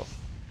 per kill.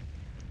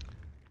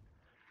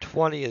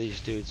 20 of these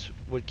dudes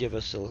would give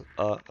us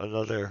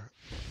another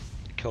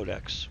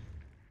codex.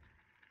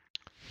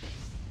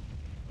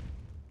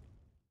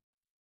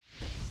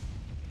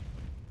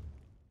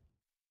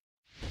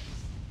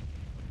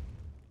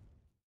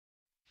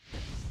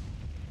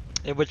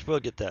 In which we'll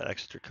get that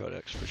extra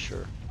codex for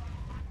sure.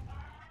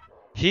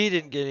 He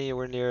didn't get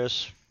anywhere near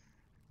us.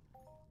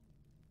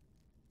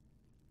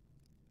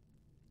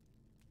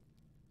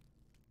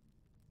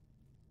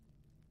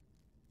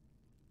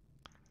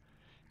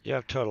 Yeah,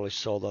 I'm totally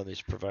sold on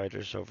these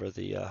providers over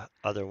the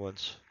other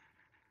ones.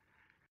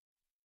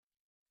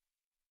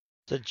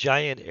 It's a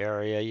giant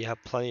area. You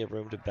have plenty of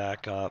room to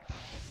back up.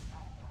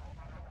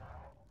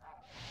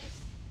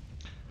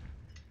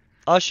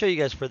 I'll show you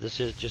guys where this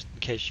is just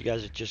in case you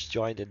guys have just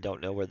joined and don't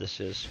know where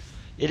this is.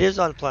 It is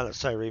on Planet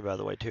Cyrene, by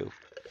the way, too.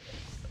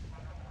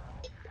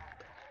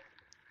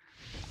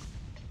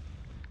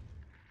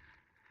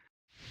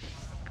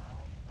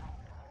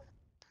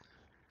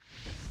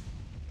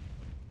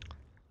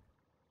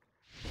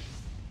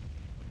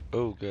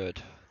 Oh, good.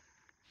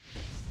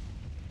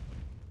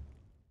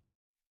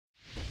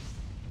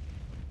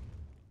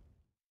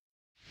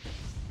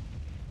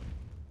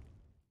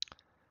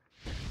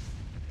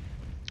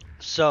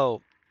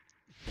 So,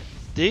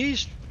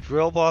 these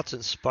drillbots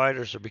and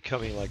spiders are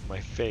becoming like my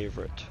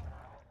favorite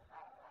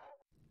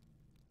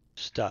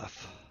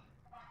stuff.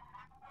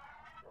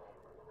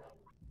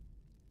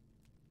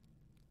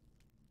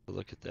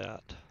 Look at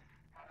that.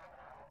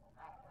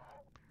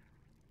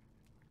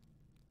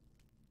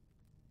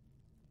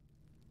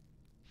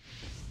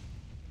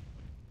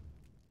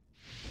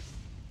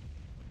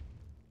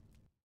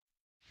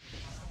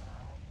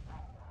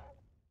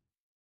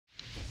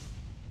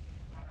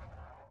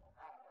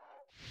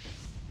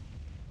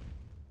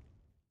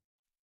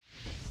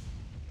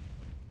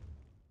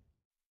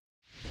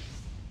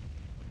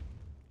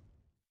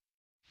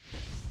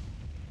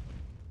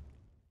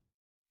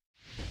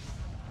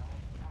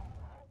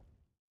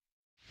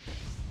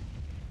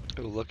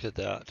 Oh, look at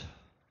that.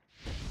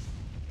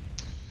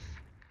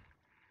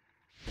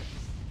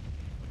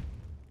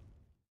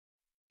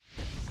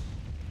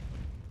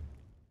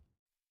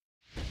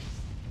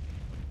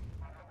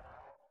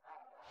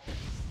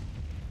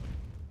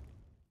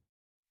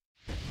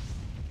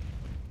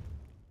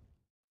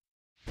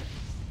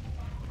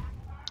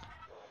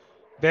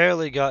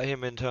 Barely got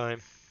him in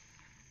time.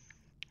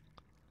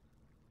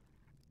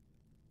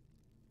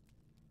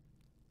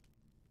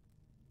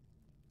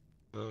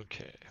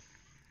 Okay.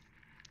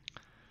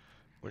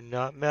 We're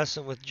not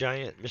messing with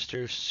giant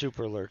Mr.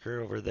 Super Lurker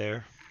over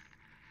there.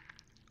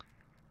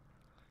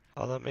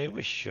 Although maybe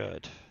we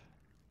should.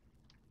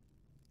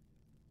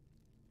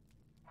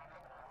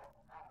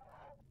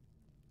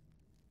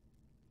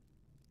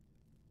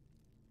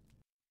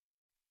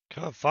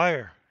 Come on,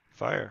 fire.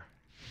 Fire.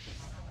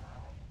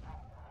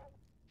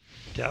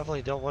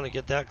 Definitely don't want to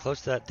get that close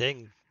to that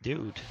dang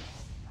dude.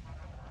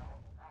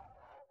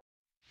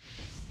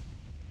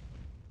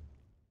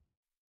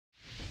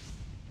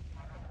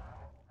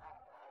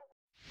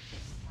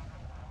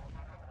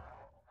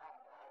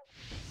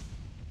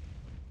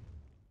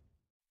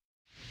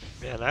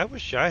 Man, I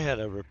wish I had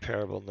a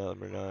repairable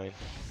number 9.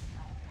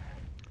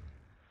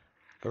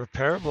 A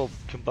repairable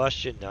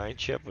combustion 9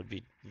 chip would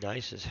be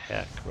nice as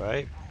heck,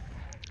 right?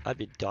 I'd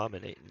be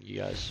dominating you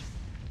guys.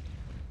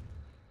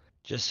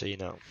 Just so you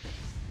know.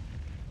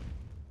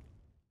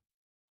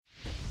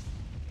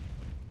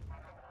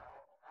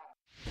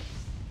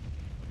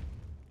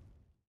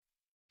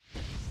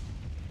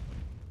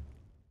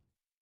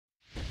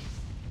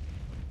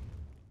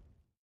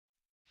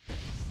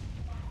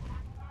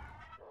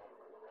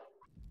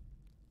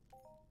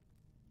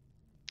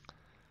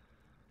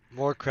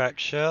 More cracked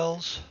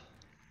shells.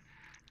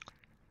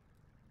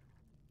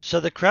 So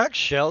the cracked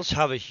shells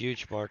have a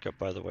huge markup,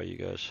 by the way, you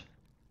guys.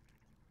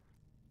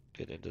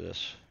 Get into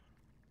this.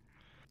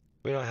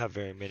 We don't have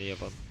very many of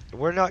them.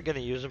 We're not going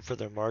to use them for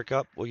their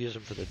markup. We'll use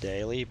them for the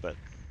daily, but...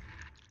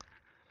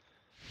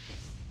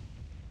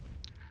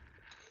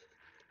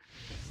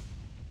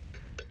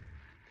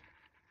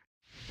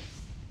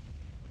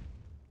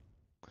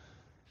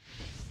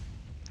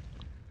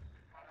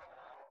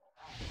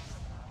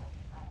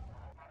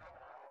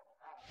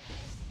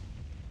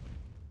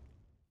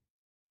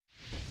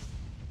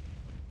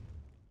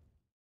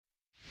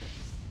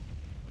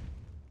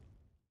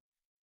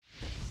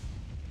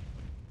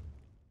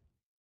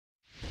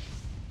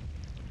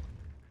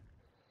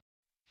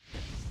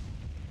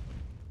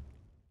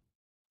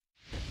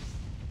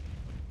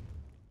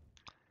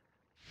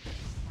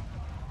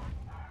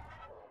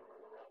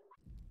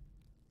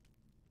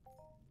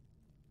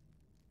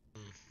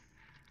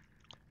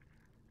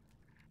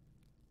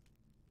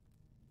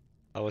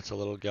 Oh, it's a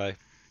little guy.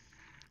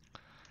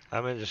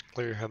 I'm gonna just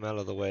clear him out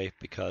of the way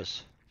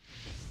because...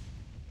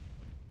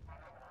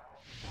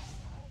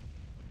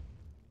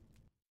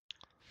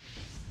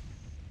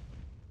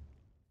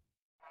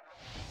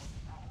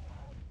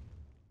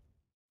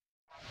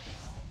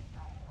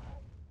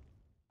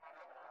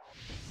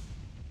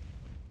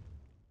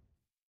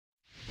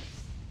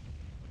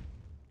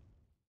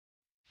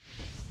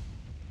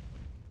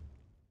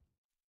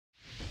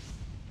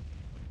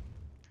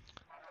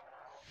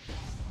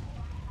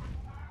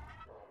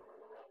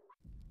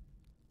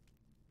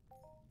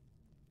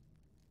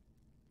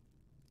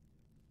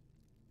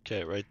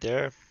 Okay, right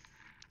there.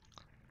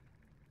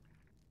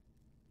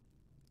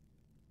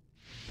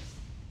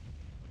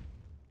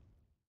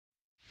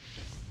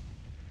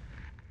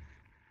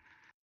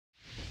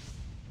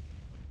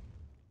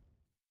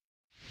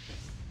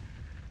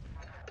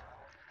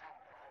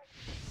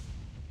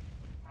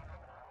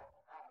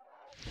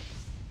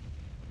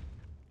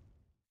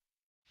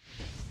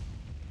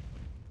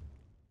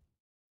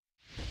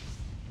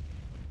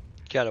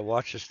 Gotta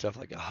watch this stuff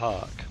like a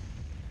hawk.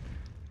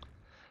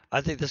 I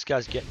think this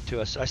guy's getting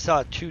to us. I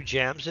saw 2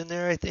 jams in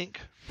there, I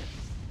think.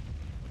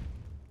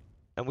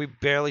 And we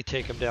barely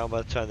take them down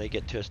by the time they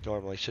get to us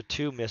normally. So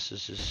 2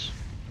 misses is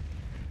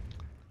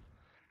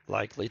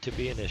likely to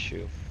be an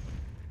issue.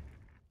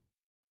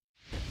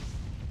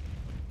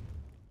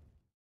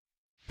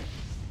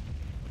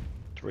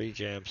 Three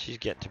jams. He's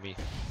getting to me.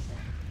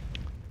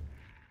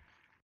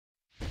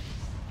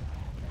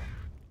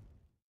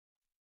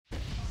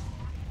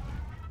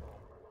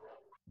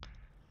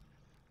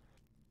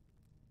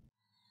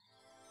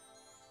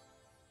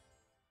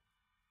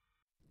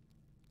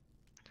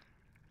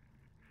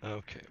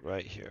 Okay,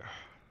 right here.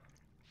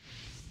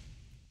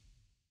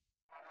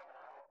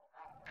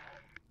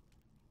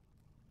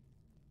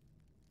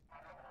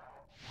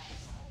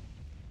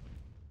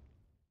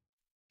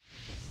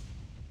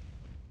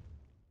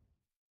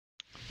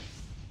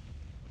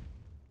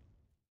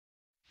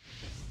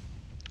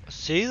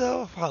 See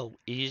though how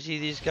easy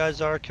these guys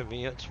are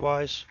convenience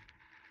wise?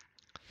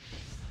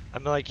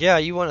 I'm like, yeah,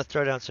 you want to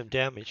throw down some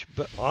damage,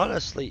 but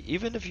honestly,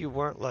 even if you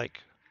weren't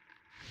like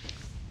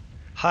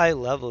high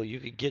level, you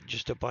could get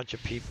just a bunch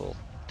of people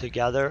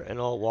together and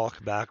all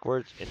walk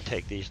backwards and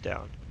take these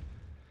down.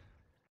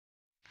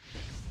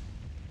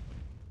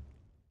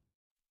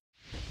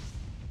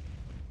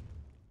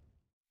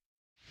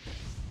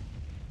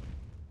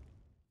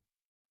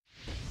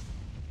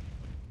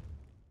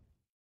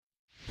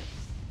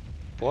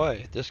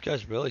 Boy, this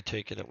guy's really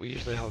taking it. We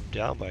usually have him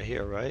down by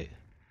here, right?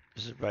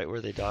 Is it right where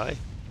they die?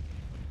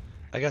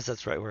 I guess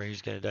that's right where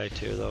he's gonna die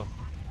too, though.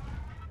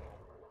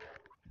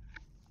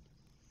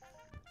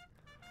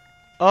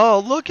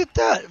 Oh, look at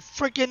that!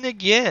 Freaking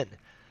again!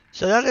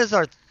 So that is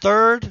our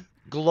 3rd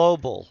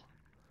global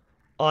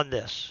on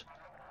this.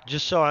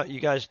 Just so you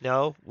guys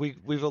know,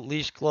 we've at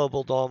least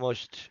globaled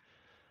almost...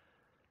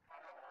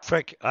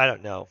 Frick, I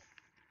don't know.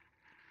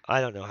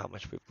 I don't know how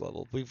much we've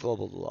globaled. We've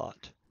globaled a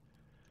lot.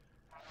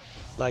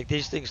 Like,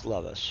 these things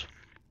love us.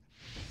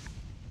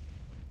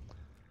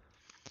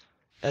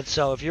 And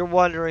so if you're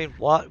wondering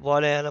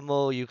what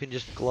animal you can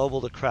just global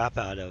the crap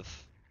out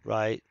of,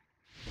 right?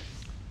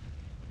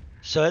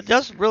 So it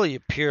doesn't really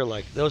appear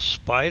like those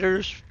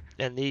spiders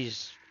and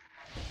these...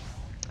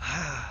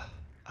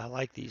 I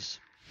like these.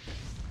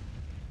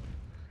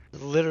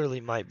 Literally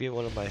might be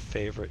one of my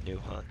favorite new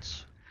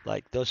hunts.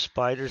 Like those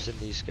spiders and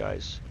these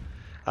guys.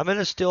 I'm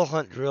gonna still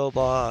hunt drill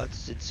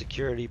bots and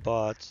security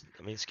bots,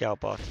 I mean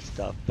scout bots and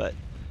stuff, but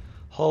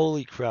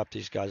holy crap,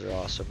 these guys are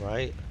awesome,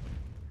 right?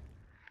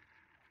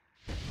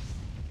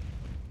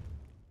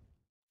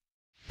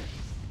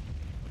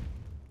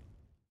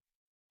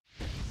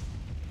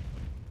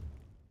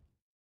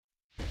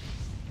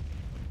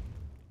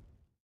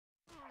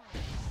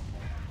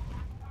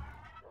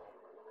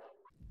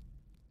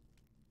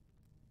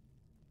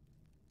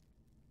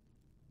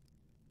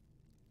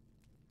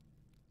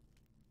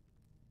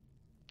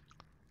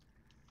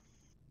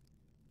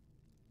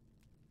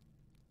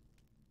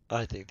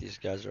 I think these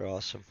guys are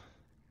awesome.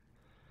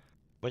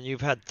 When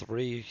you've had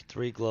three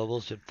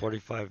globals in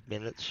 45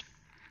 minutes,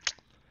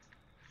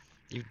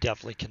 you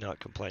definitely cannot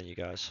complain, you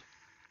guys.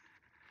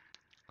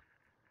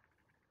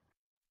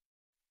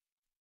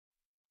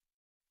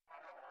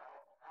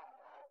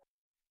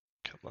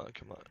 Come on,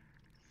 come on.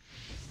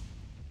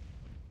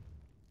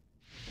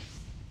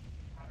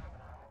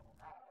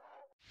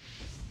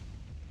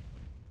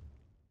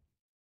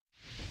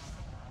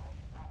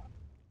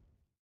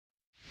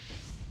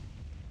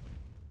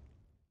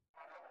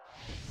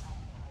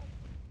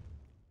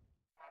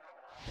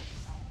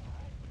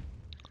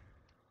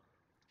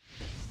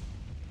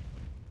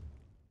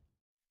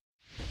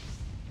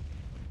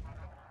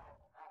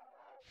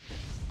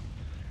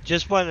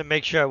 Just wanted to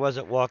make sure I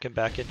wasn't walking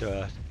back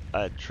into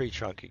a tree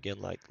trunk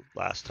again like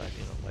last time,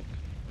 you know, like...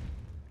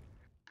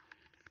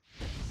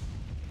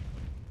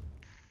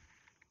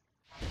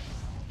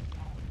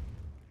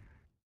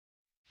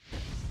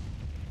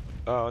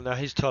 Oh, no,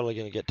 he's totally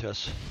gonna get to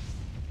us.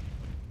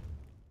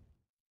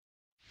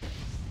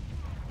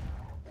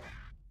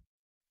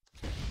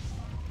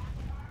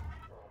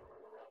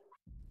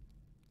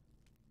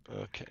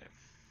 Okay.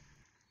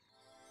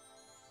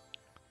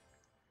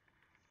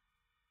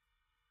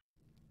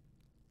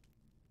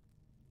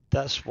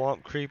 That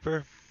swamp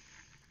creeper.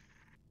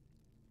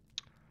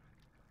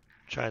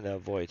 Trying to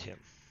avoid him.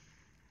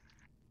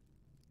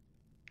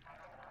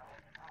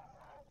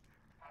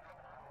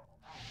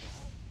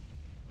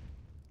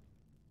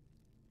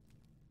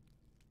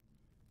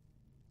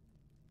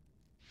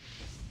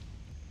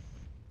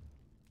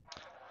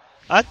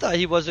 I thought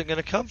he wasn't going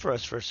to come for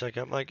us for a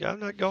second. I'm like, I'm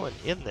not going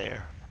in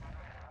there.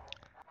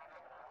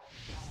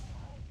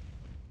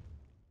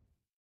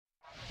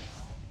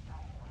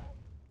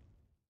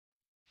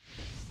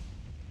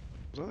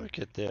 Look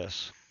at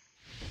this.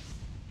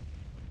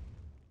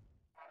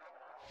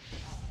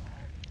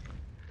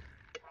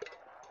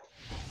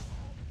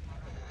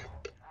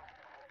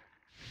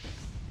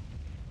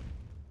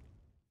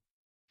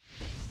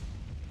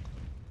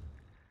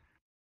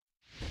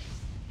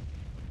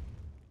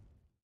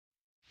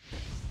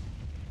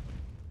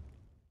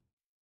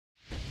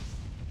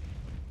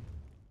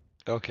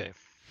 Okay.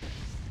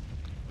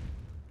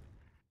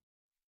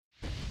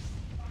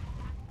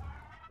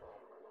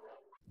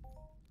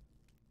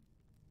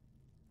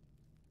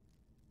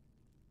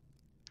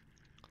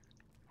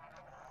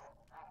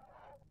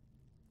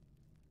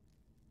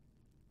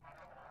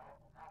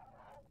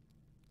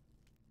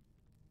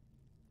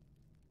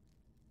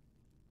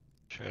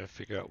 Trying to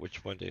figure out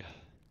which one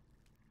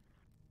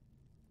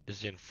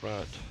is in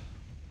front.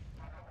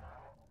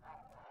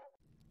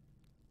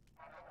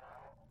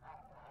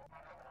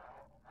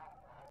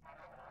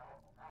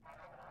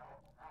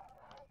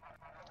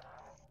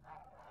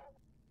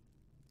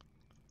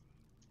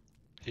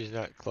 He's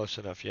not close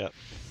enough yet.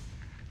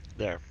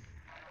 There.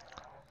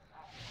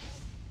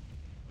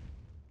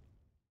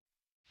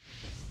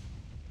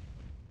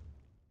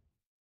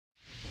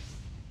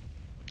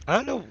 I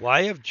don't know why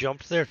I've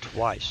jumped there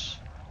twice.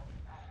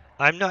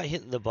 I'm not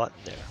hitting the button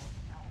there.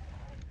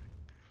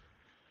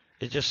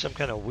 It's just some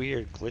kind of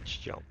weird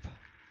glitch jump.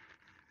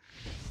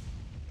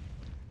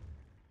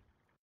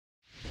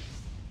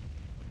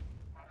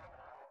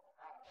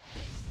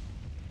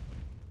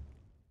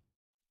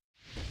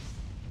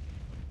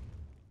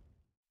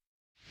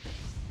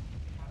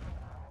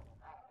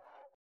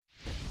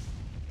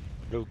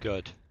 No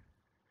good.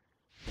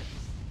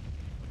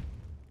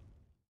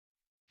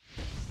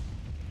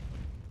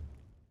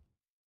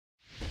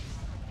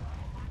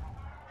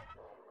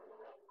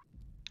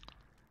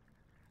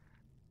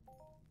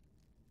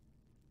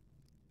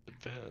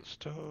 Advanced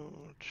don't.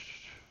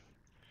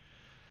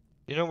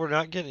 You know, we're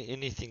not getting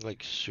anything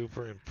like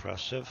super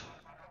impressive.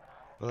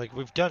 Like,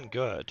 we've done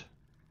good.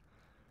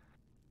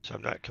 So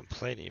I'm not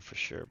complaining for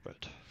sure,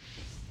 but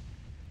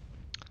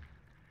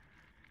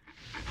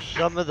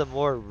some of the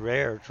more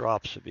rare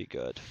drops would be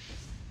good.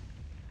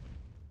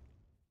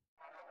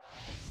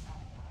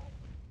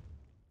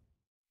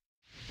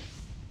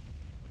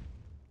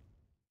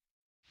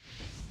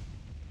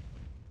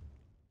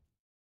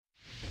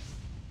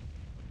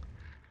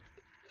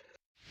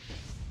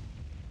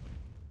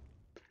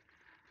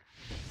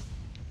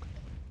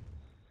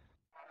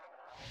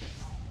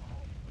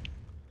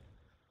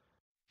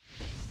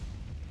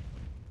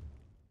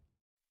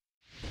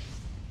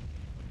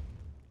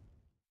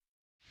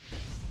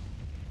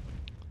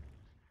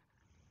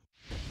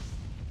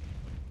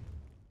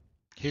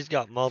 He's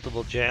got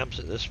multiple jams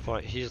at this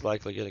point. He's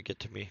likely going to get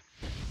to me.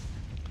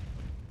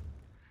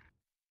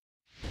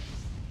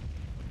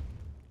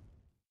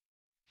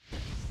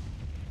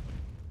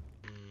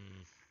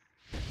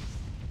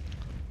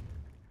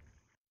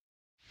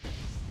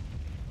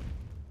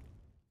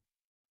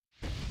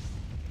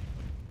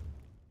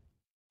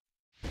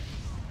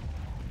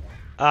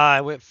 I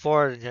went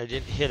forward and I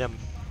didn't hit him.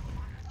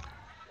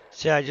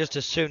 See, I just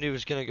assumed he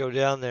was going to go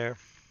down there.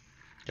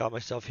 Got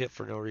myself hit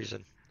for no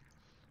reason.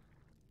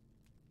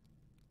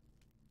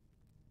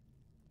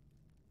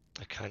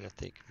 I kind of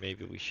think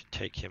maybe we should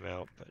take him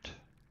out, but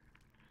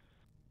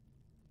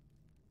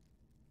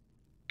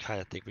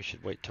kind of think we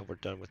should wait till we're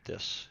done with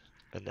this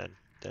and then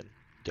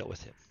deal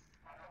with him.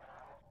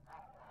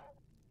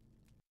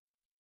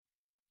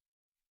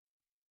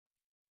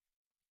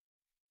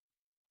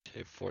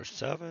 Okay,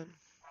 4-7.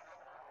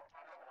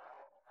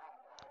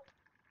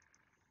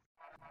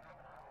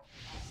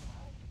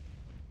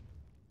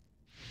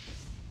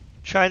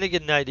 Trying to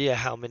get an idea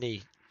how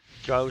many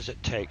throws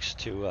it takes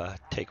to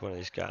take one of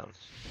these guys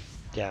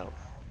down.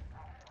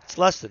 It's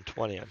less than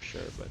 20, I'm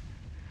sure, but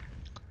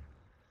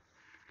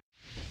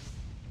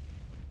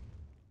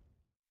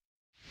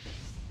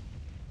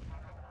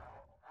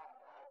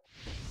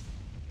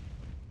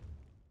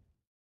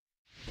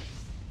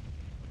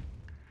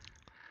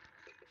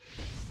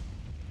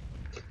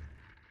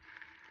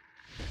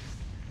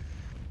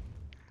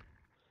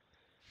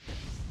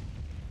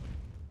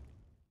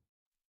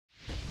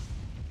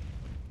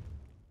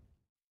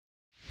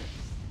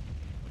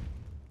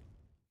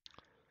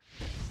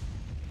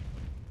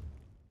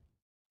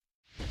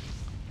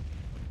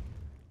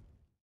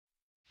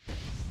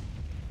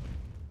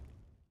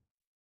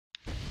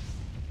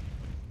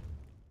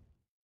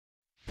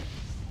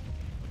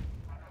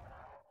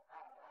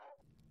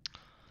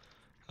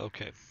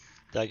Okay,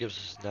 that gives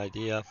us an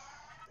idea.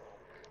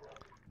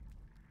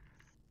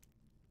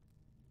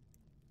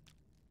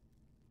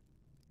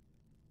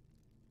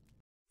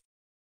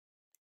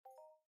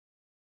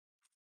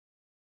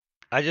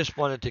 I just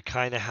wanted to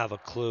kind of have a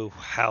clue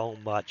how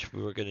much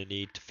we were going to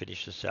need to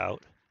finish this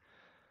out.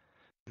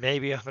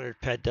 Maybe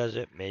 100 pet does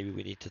it. Maybe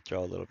we need to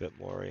throw a little bit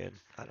more in.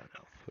 I don't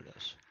know. Who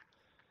knows?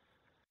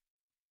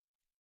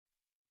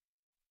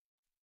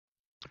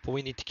 But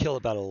we need to kill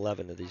about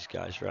 11 of these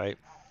guys, right?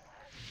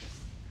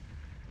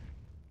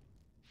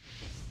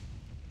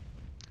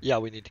 Yeah,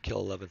 we need to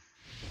kill 11.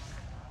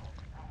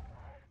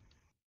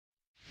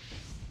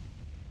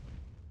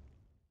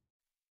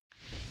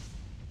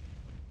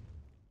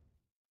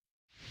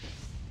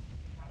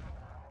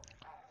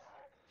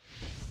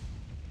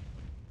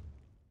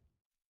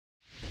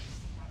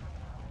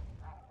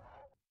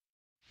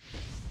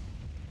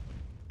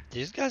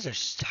 These guys are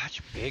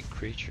such big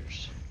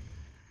creatures.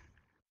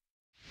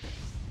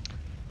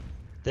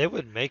 They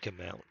would make a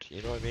mount,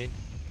 you know what I mean?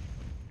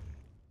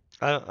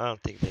 I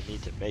don't think they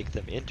need to make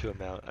them into a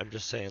mount. I'm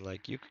just saying,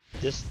 like,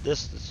 this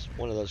is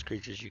one of those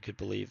creatures you could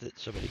believe that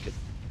somebody could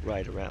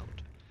ride around.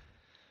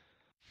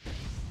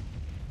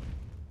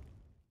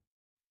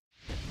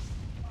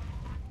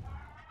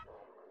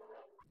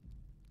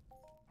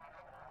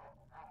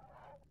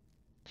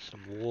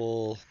 Some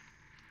wool.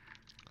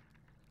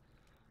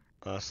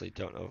 Honestly,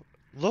 don't know.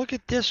 Look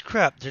at this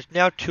crap. There's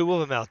now 2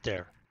 of them out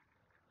there.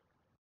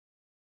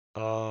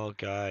 Oh,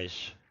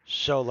 guys.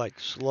 So, like,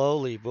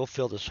 slowly, we'll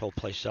fill this whole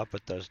place up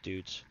with those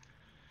dudes.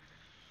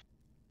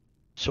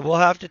 So we'll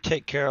have to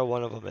take care of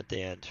one of them at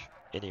the end,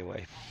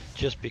 anyway.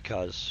 Just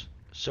because.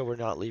 So we're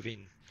not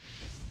leaving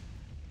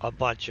a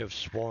bunch of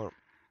swamp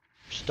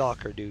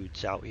stalker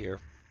dudes out here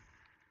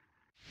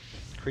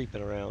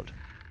creeping around.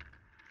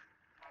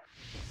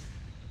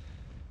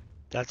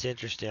 That's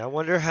interesting. I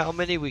wonder how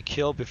many we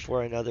kill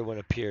before another one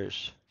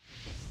appears.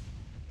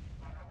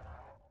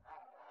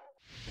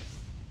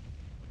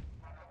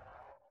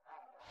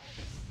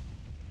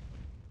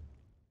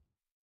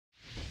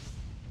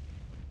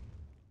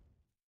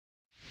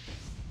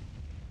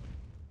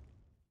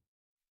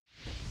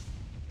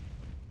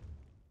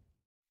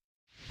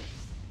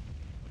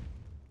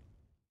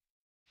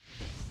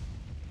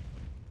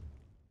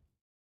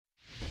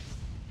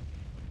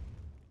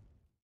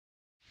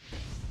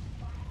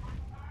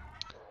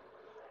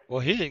 Well,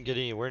 he didn't get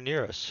anywhere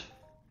near us.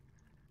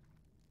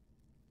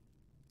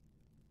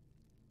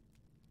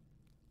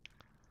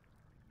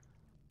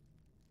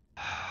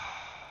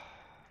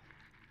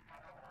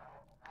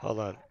 Hold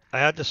on. I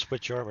had to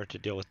switch armor to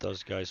deal with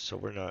those guys, so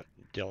we're not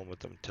dealing with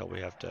them until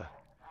we have to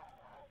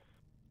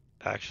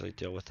actually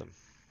deal with them.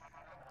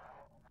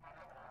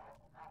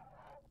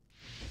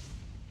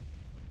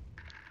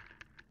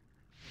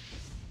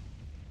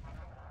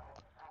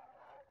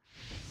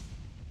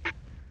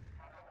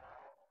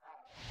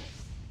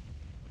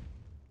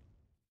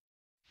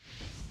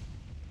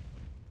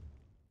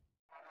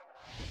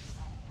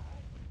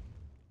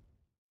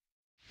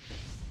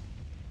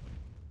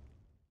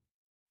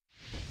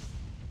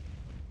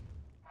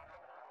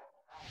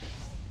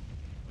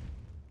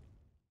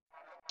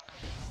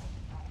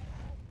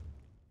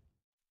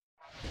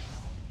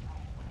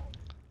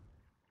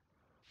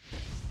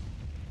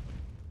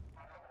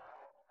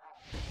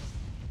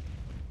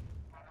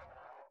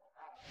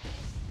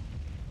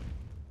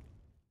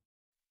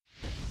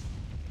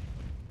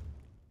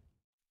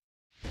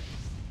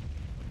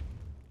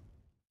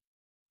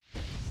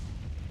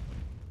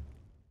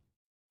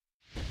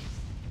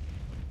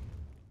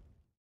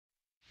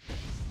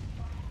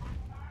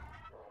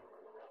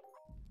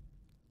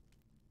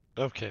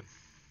 Okay.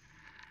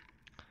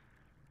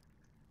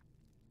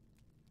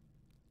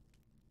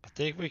 I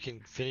think we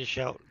can finish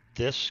out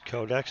this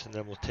codex and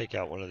then we'll take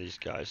out one of these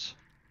guys.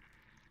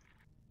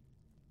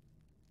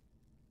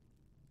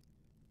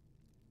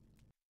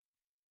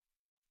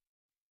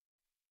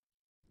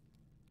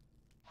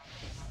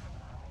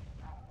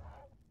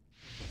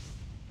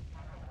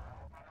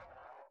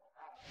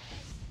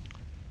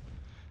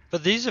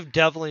 But these have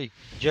definitely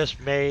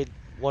just made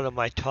one of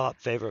my top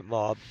favorite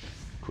mob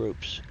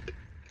groups.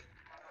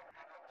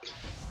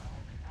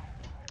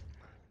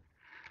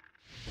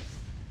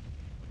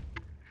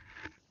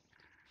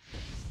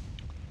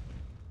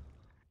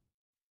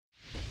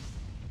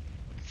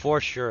 For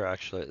sure,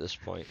 actually, at this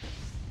point.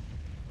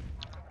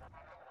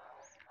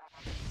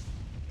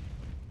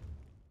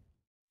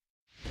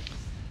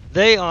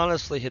 They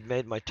honestly had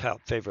made my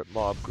top favorite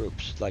mob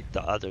groups like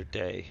the other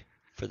day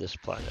for this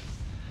planet.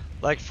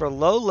 Like for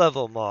low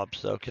level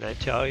mobs though, can I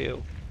tell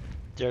you,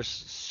 there's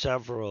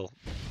several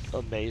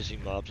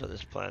amazing mobs on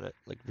this planet.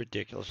 Like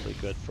ridiculously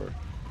good for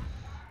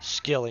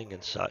skilling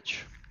and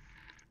such.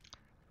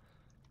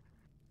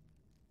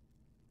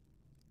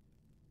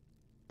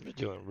 We're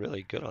doing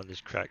really good on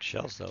these cracked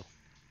shells though.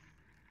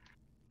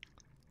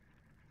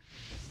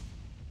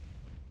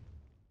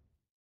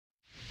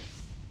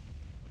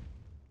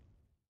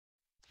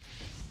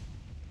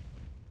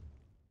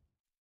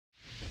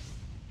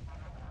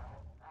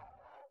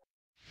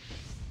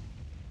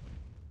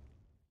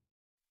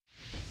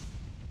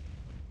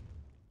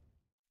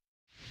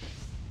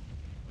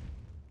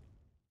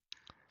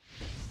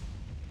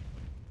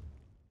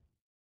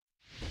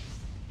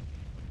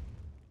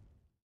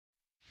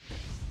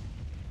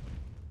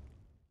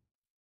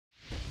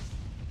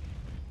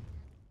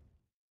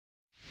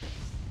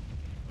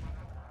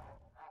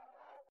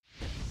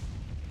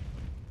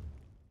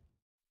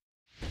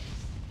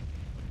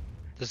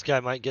 This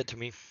guy might get to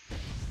me.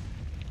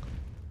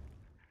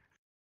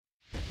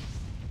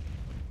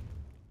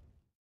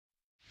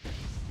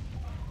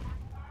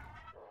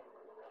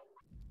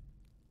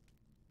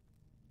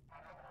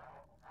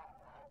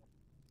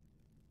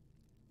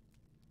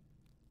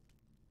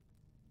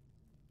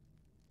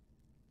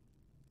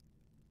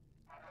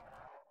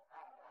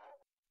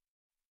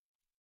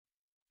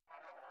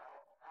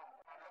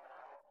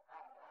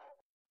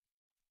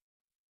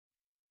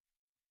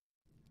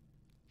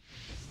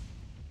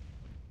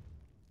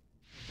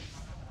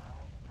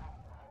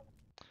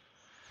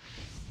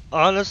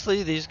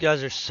 Honestly, these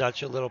guys are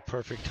such a little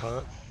perfect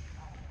hunt.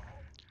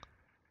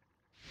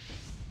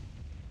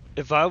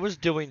 If I was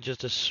doing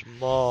just a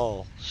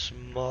small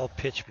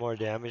pitch more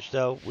damage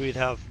though, we'd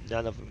have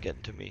none of them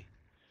getting to me.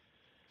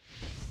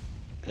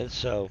 And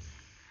so,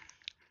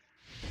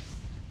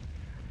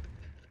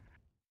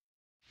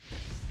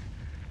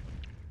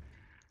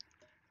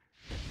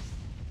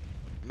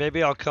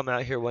 maybe I'll come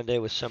out here one day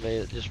with somebody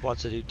that just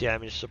wants to do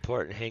damage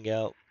support and hang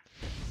out.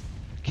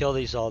 Kill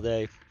these all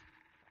day.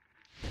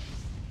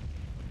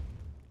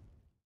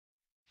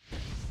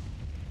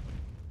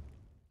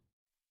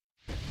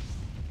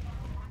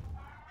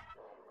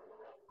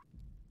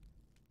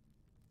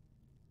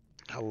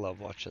 I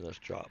love watching those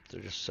drop.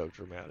 They're just so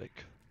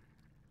dramatic.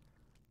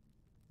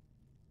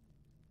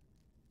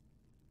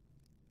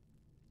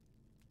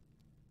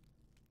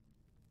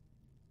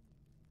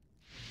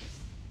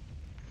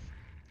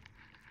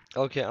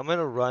 Okay, I'm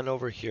gonna run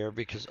over here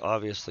because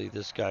obviously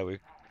this guy we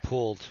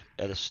pulled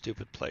at a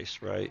stupid place,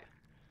 right?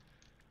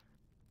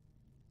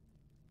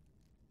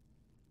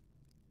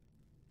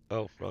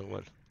 Oh, wrong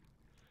one.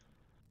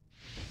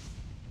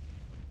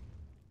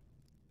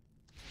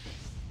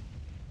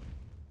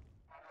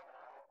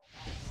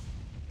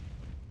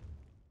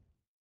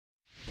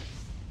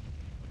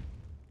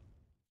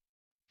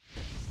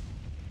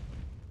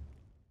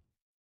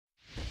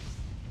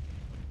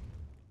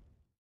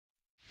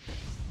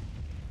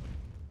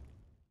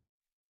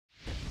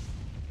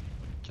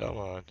 Come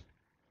on.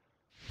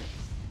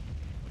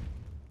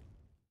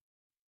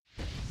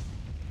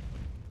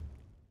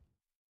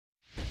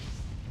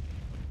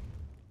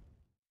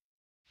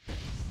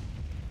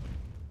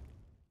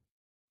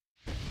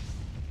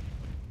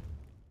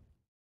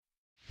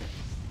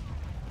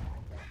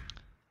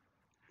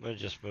 I'm gonna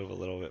just move a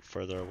little bit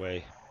further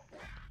away.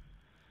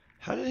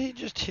 How did he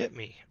just hit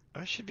me?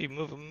 I should be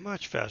moving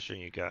much faster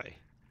than you guy.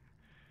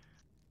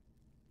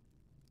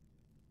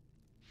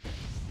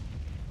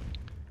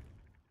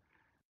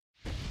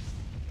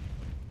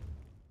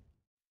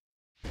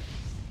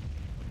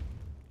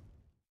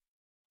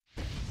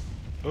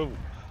 Oh.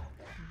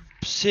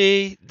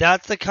 See,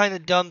 that's the kind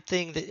of dumb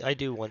thing that I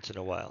do once in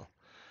a while.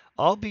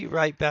 I'll be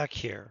right back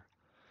here.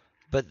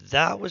 But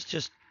that was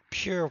just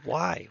pure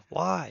why?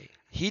 Why?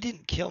 He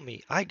didn't kill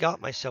me. I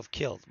got myself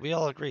killed. We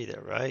all agree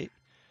there, right?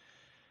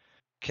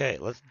 Okay,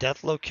 let's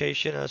death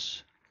location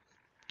us.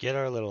 Get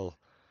our little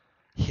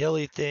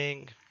hilly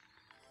thing.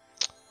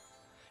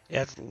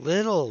 It's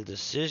little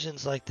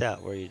decisions like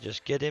that where you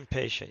just get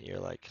impatient. You're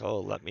like, oh,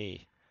 let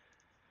me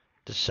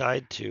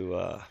decide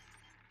to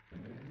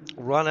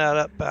run out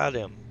up at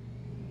him.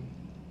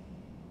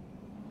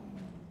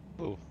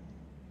 Ooh.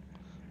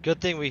 Good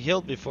thing we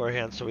healed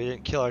beforehand so we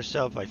didn't kill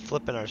ourselves by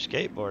flipping our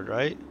skateboard,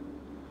 right?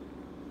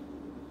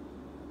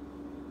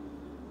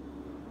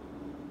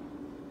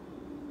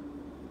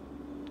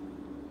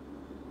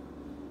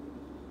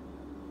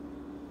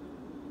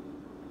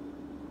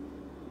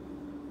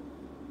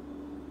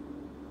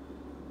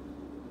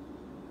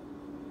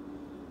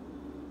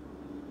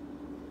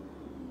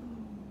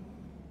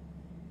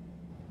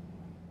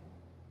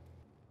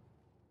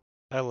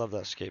 I love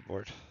that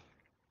skateboard.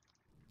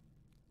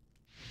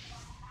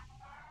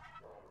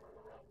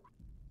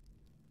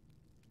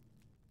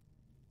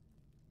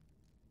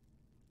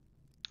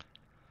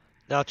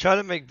 Now try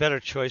to make better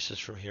choices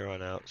from here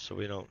on out so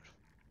we don't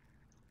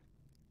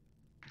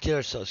get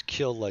ourselves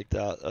killed like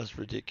that. That's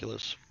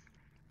ridiculous.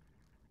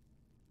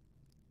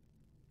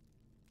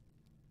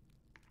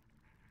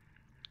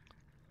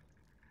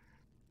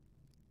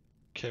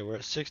 Okay, we're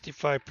at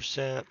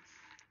 65%.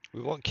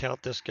 We won't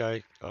count this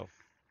guy. Oh,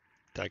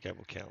 that guy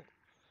will count.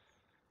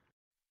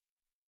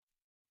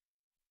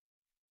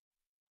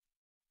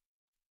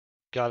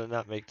 Gotta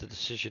not make the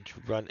decision to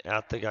run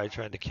at the guy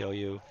trying to kill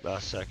you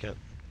last second.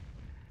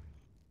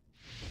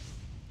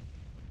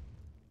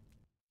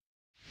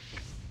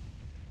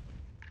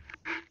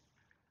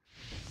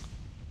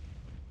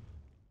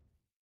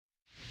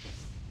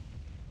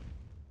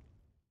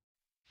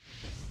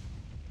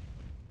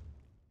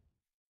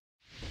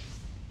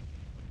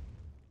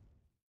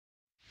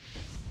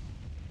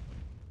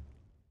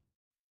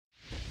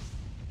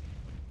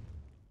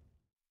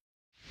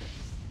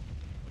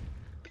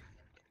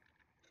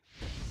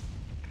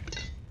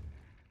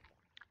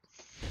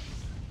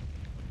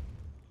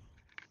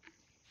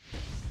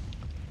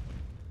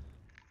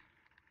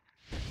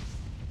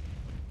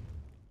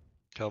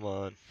 Come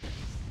on.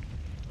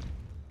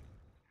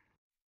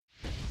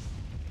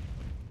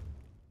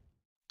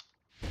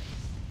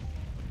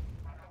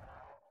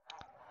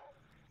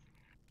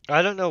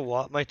 I don't know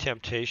what my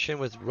temptation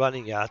with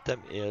running at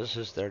them is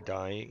as they're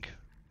dying,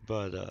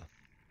 but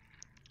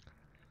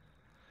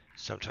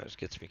sometimes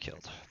gets me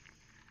killed.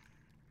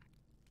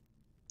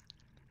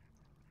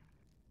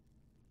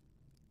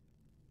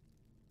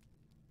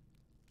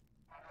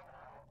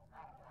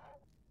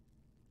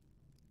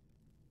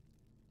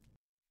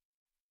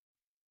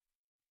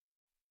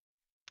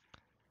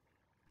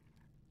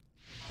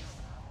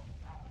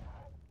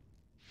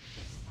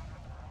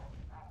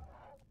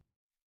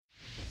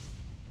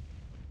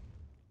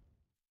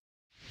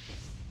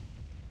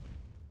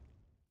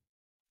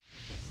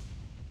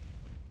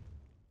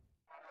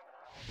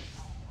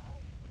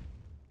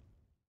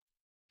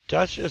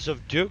 Duchess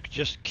of Duke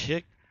just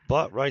kicked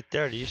butt right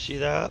there. Do you see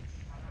that?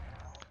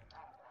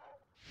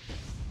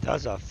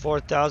 That's a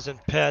 4,000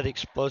 ped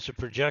explosive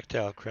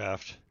projectile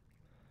craft.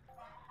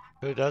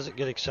 Who doesn't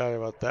get excited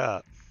about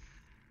that?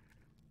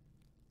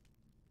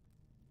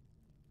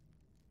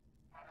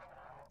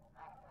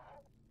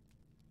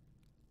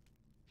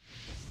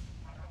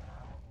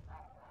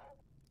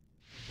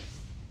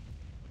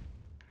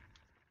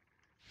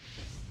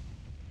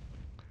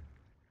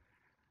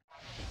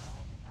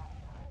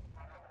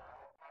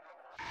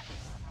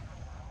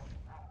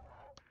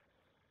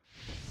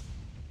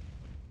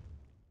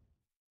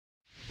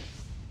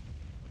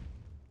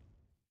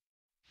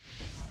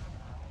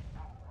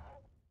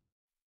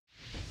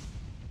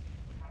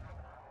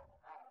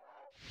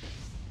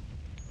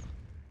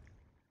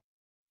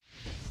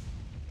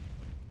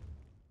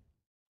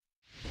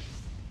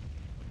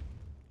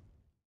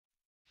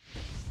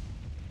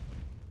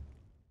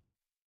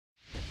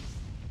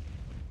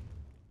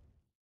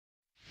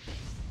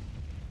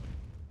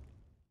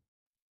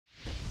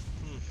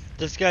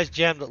 This guy's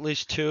jammed at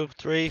least 2,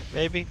 3,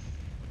 maybe.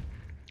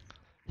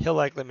 He'll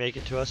likely make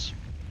it to us.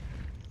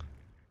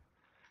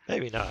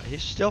 Maybe not.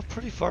 He's still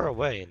pretty far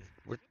away, and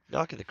we're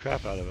knocking the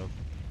crap out of him.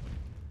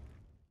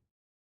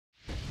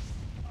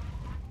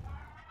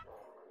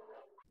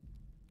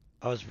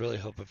 I was really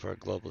hoping for a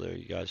global there,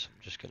 you guys.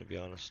 I'm just going to be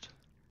honest.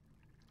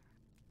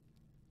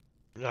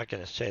 I'm not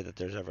going to say that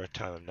there's ever a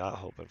time I'm not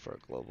hoping for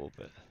a global,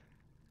 but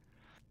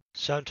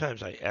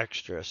sometimes I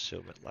extra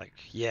assume it, like,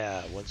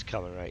 yeah, one's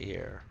coming right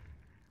here.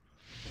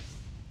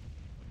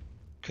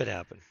 Could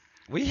happen.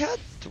 We had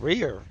three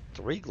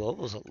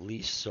globals at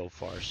least so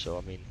far, so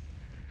I mean,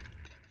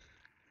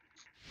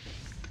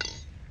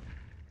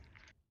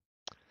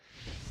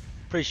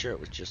 pretty sure it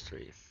was just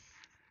 3,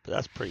 but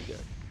that's pretty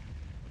good.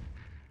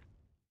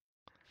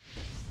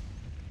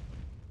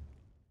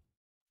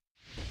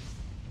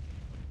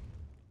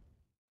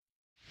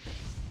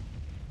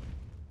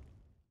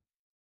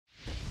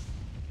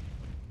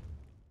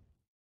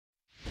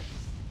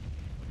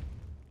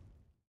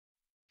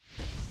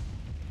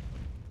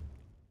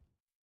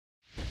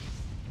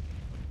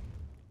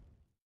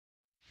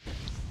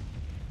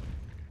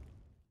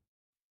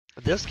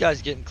 This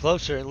guy's getting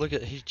closer, and look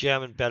at, he's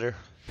jamming better.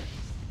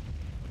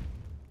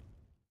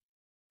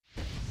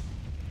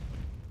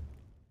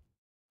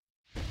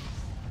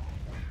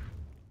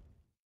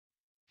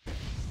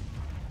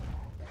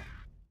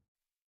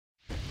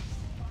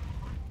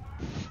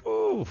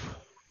 Ooh.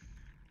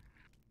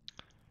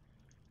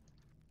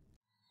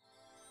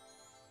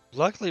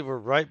 Luckily, we're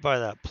right by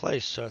that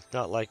place, so it's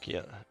not like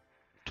it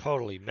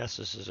totally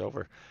messes us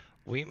over.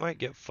 We might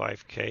get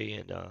 5K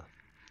in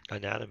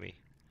anatomy.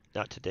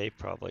 Not today,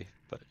 probably,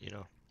 but you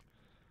know,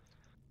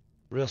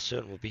 real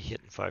soon we'll be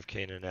hitting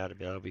 5K in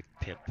anatomy. That'll be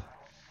pimp.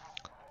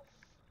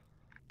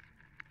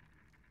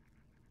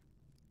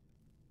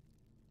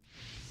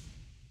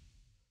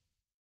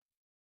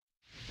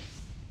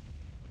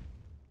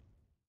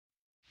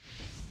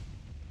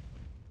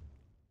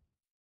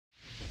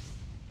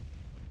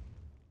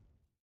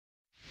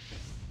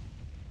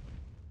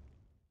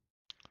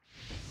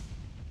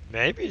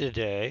 Maybe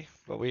today,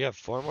 but we have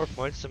 4 more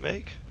points to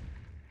make.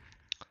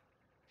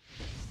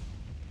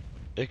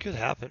 It could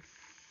happen.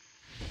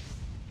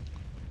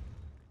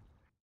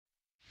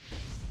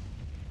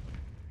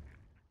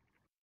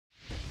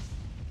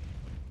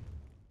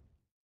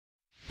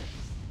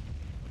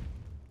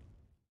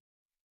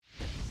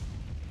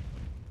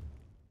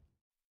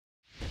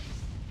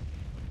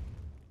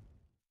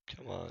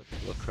 Come on,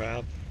 little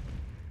crab.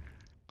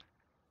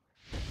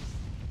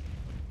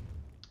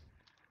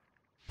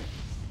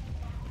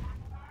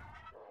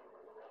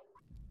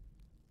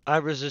 I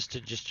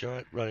resisted just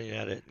running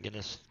at it and getting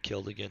us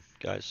killed again,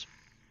 guys.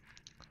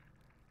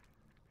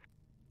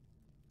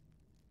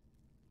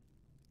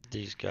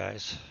 These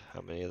guys,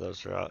 how many of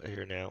those are out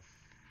here now?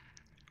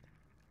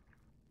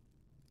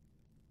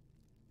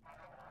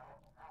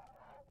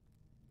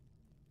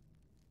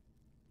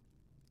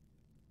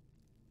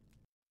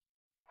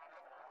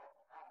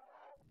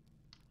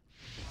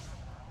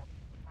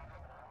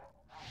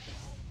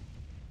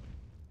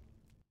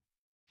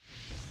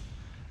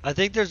 I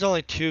think there's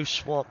only 2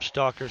 swamp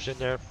stalkers in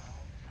there.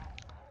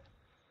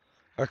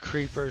 Or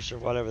creepers, or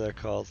whatever they're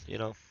called, you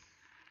know.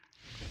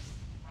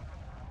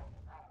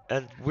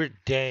 And we're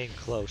dang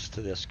close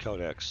to this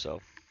codex, so.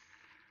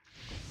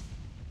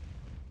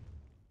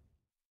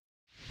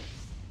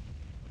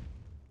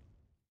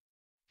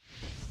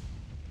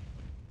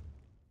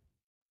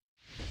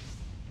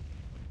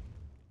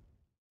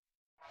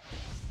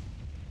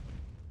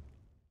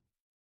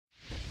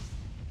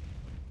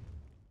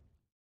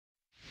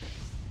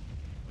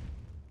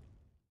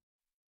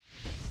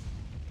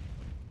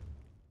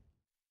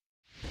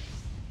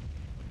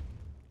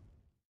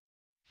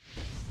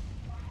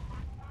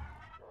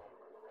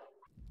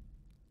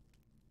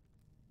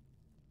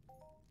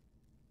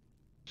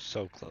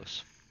 So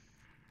close.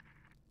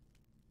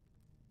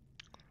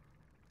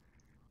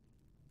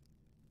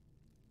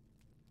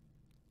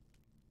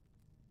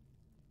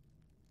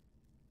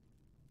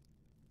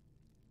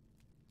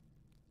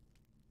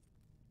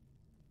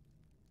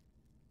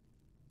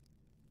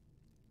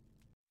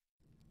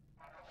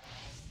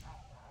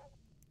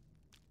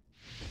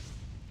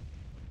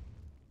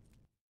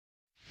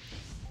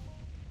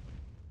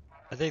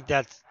 I think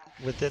that's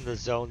within the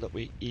zone that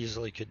we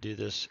easily could do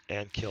this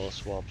and kill a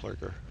Swamp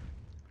Lurker.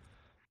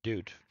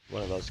 Dude,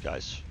 one of those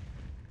guys.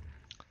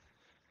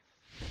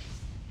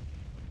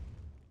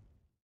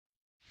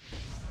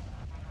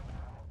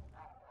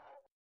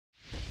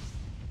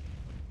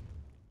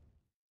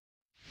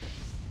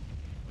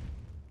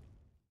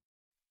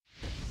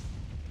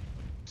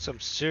 Some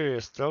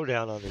serious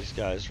throwdown on these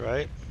guys,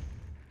 right?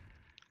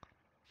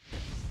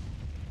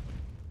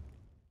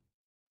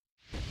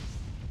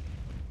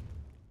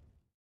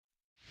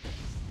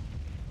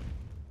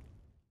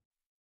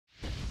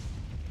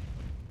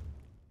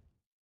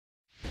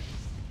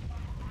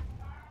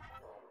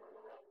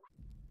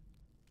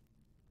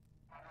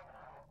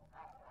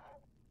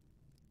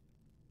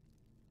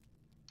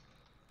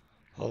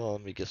 Hold on,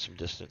 let me get some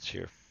distance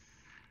here.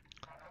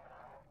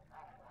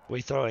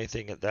 We throw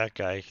anything at that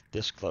guy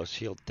this close,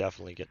 he'll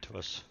definitely get to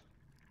us.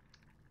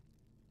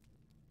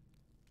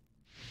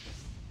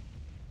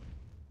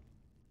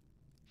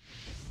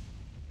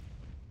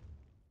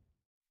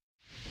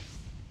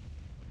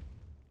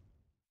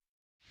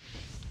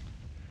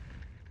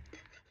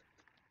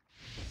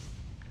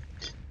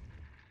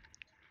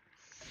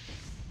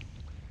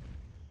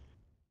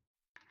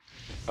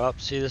 Oh,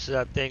 see, this is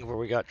that thing where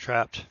we got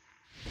trapped.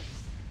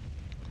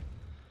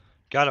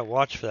 Gotta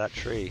watch for that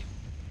tree.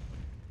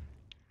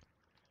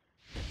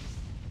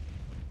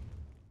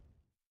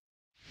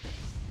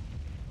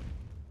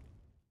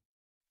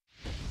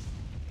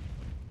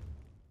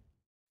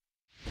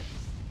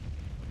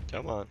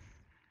 Come on.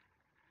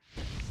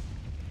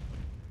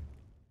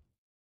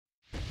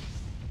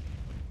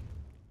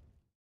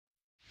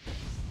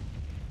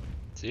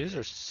 These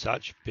are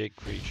such big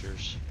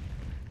creatures.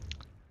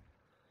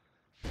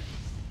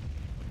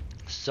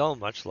 So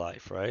much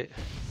life, right?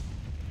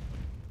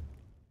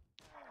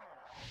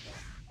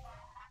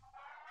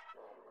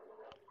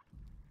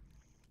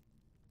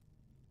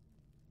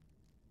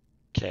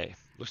 Okay,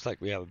 looks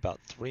like we have about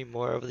 3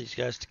 more of these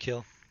guys to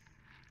kill.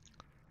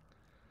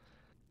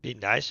 Be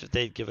nice if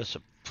they'd give us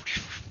a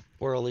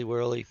whirly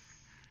whirly,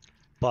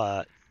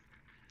 but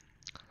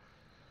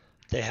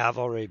they have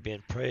already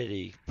been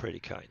pretty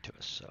kind to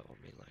us, so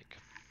I mean, like,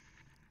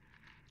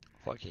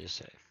 what can you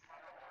say?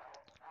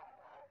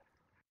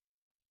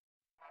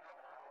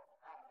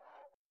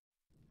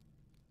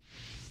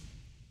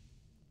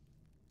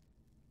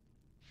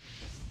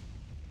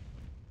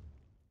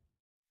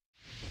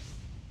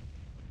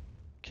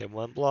 Okay,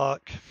 1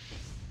 block.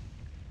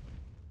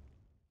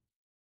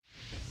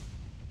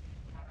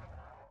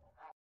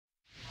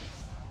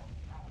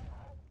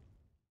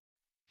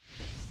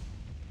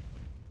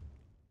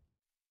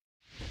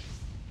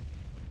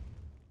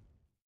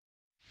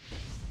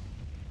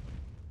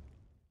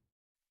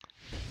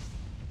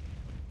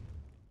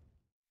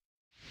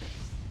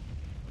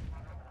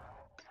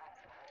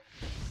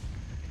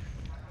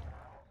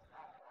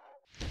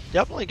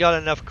 Definitely got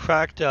enough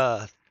cracked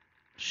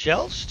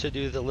shells to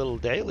do the little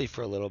daily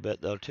for a little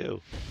bit, though,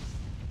 too.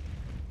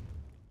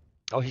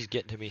 Oh, he's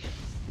getting to me.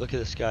 Look at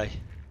this guy.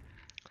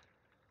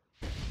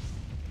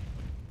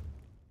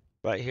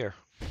 Right here.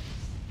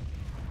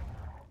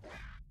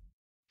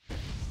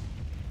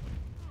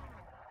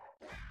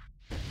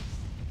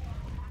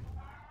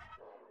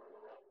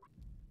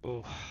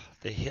 Oh,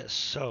 they hit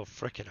so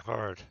freaking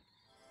hard.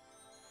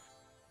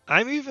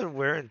 I'm even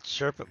wearing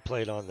serpent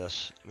plate on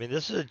this. I mean,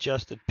 this is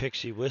adjusted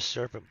pixie with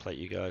serpent plate,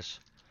 you guys.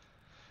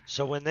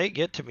 So when they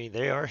get to me,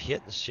 they are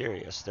hitting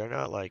serious. They're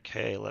not like,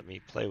 hey, let me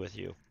play with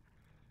you.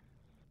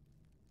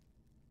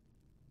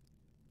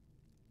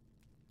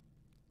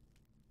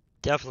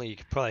 Definitely, you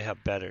could probably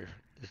have better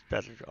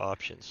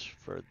options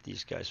for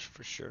these guys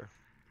for sure.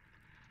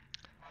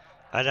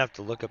 I'd have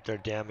to look up their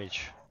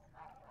damage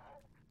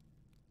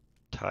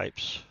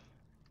types.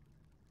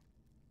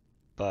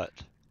 But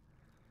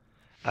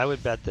I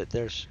would bet that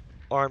there's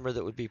armor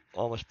that would be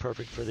almost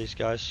perfect for these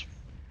guys.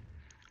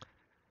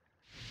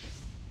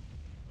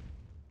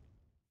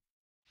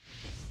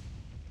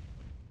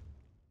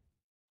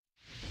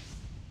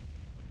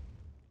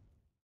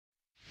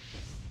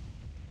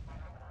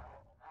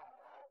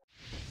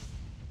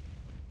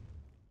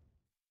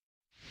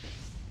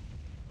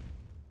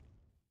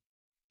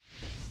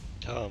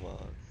 Come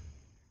on.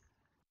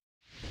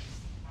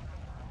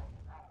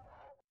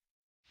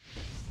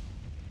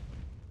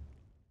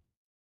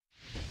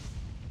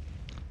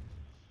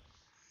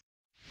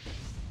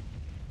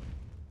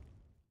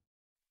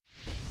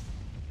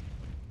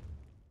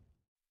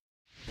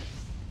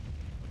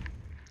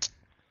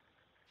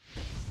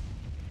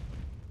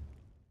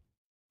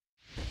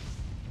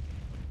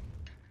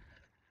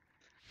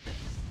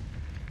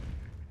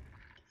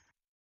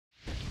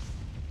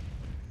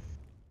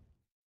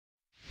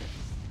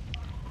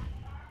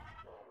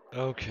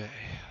 Okay.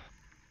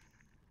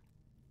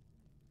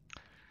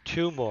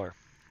 2 more.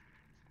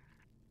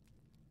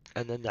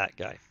 And then that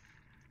guy.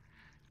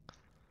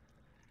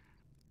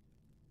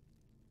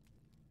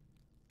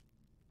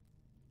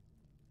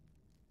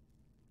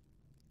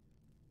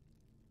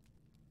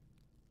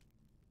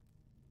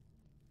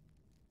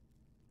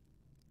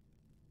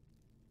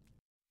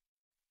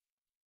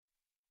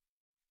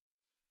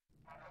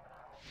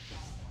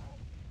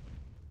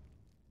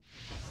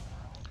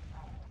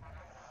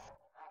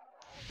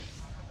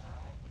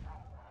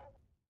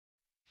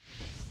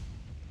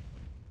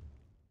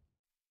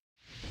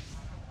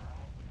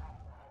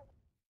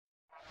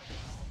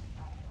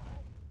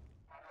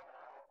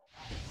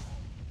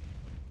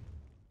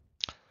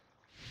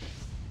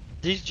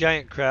 These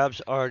giant crabs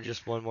are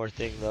just one more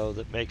thing, though,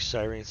 that makes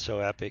Cyrene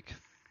so epic.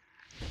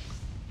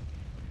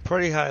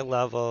 Pretty high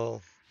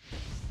level.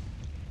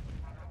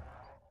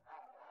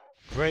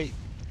 Great,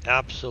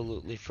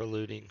 absolutely, for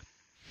looting.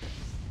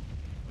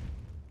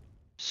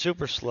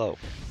 Super slow.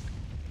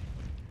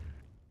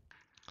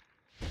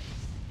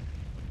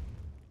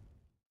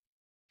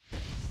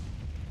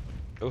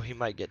 Oh, he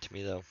might get to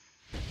me, though.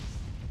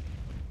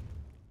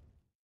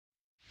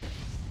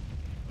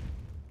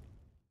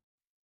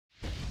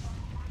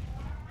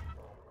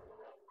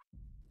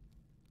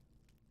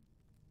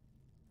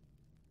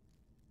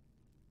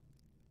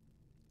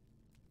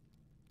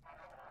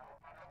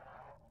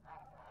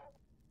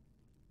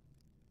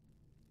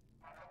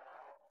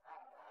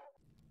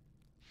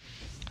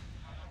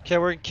 Okay,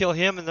 we're gonna kill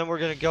him, and then we're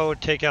gonna go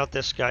and take out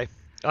this guy.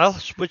 I'll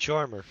switch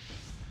armor.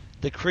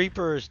 The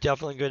creeper is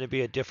definitely going to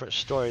be a different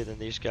story than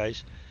these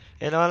guys.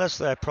 And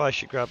honestly, I probably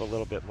should grab a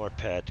little bit more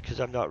ped, because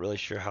I'm not really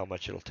sure how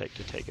much it'll take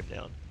to take him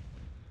down.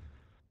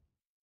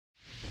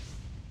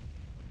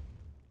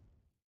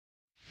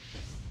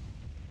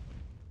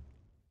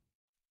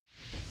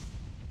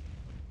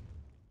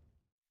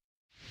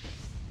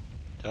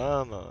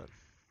 Come on.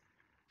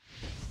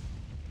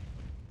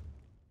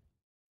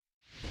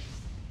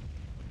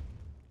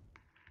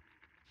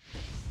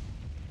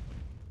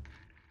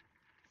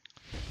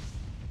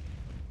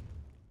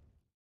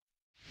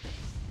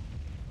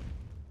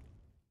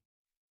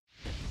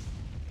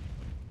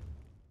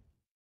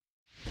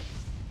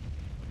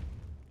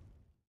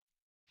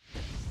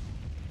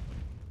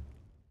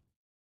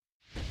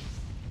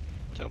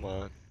 Come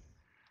on.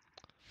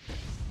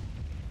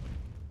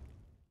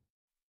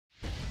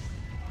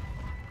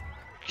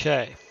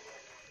 Okay.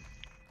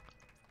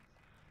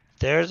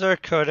 There's our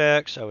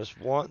codex. I was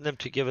wanting them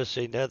to give us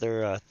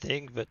another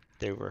thing, but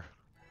they were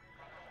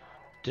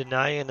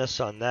denying us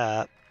on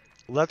that.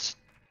 Let's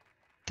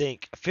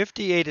think.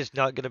 58 is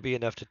not going to be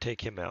enough to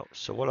take him out.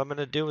 So what I'm going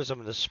to do is I'm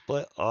going to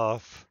split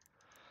off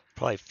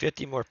probably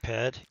 50 more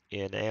ped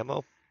in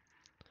ammo.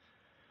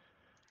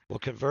 We'll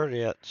convert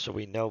it so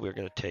we know we're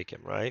going to take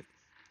him, right?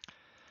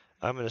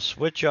 I'm going to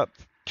switch up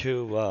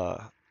to,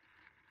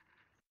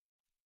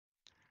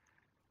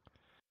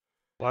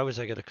 why was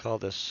I going to call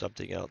this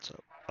something else?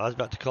 I was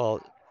about to call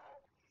it,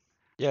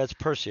 yeah, it's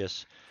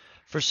Perseus.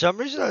 For some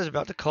reason, I was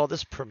about to call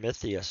this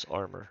Prometheus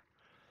armor.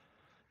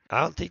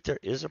 I don't think there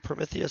is a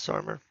Prometheus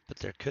armor, but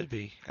there could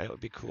be. That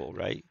would be cool,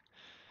 right?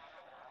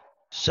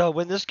 So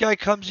when this guy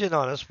comes in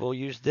on us, we'll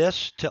use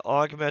this to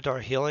augment our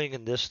healing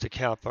and this to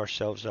cap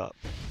ourselves up.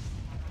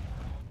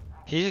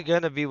 He's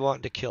going to be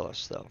wanting to kill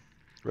us, though.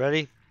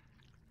 Ready?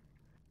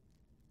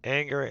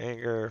 Anger,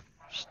 anger,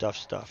 stuff,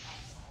 stuff.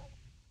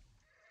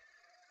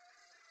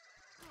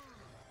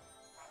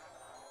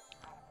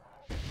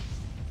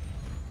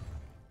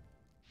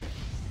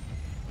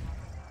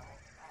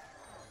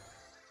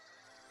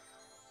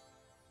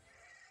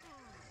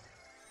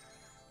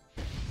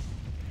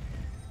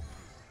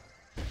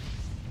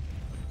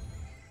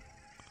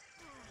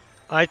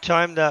 I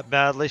timed that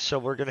badly, so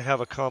we're going to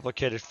have a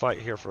complicated fight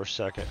here for a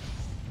second.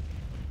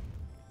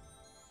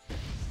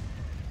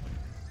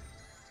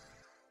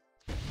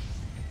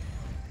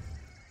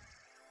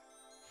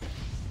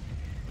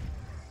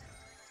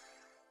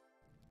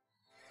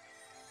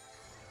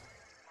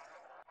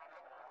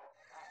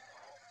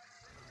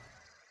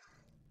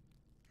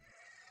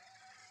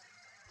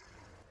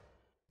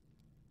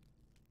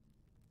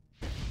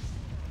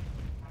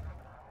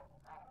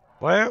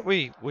 Why aren't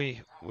we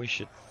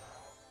should...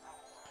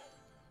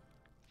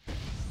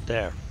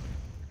 There.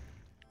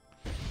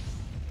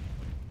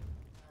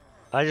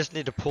 I just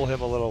need to pull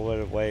him a little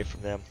bit away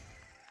from them.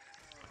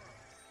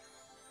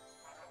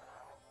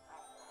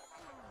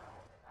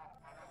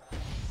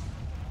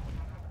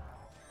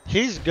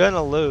 He's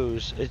gonna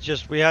lose. It's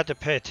just we have to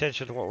pay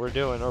attention to what we're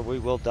doing or we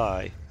will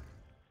die.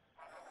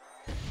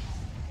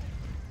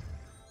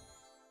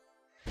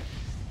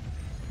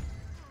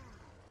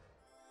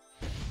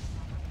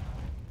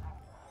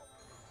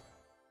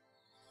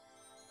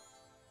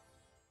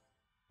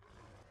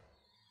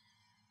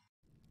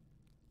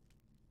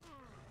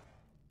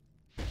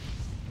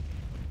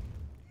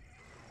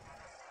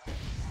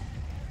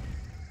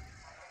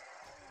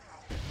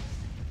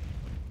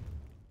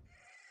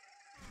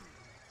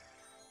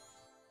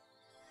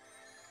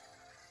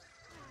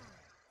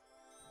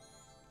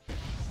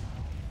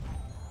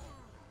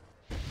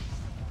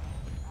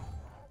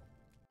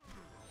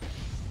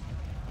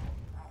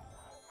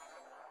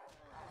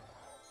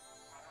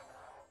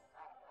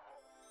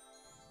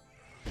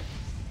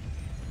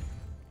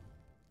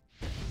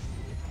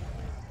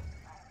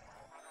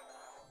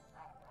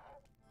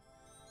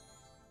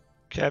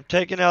 Okay, I'm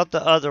taking out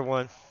the other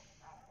one.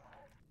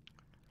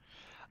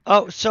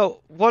 Oh,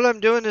 so what I'm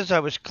doing is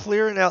I was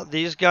clearing out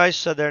these guys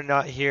so they're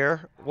not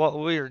here. What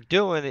we're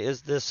doing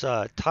is this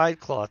tide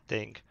cloth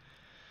thing.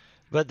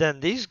 But then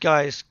these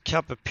guys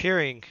kept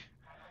appearing,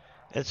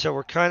 and so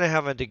we're kind of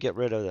having to get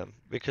rid of them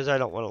because I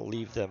don't want to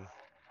leave them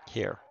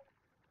here.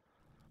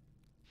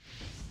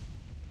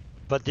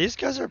 But these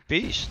guys are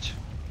beast.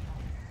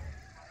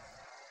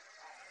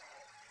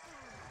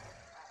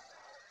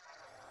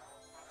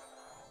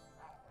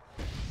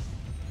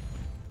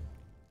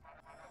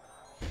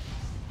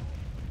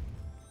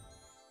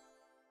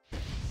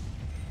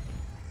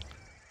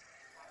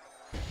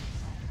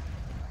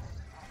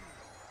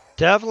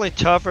 Definitely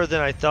tougher than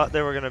I thought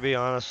they were going to be,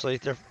 honestly.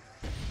 They're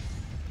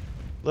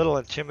a little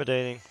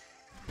intimidating.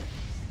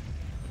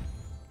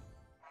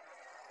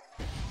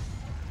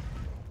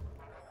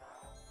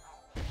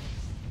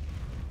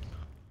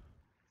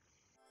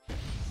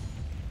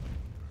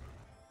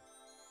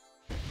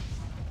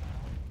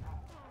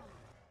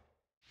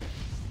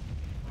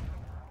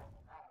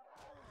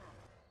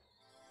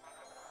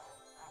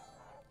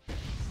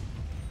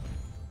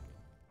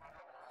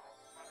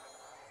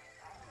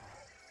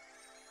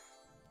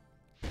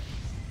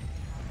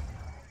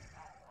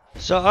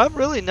 So I'm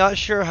really not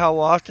sure how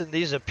often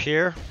these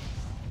appear,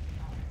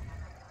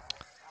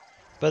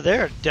 but they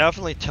are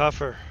definitely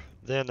tougher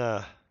than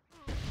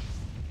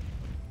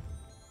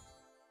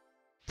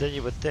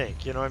you would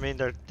think. You know what I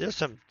mean? There's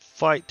some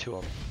fight to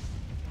them.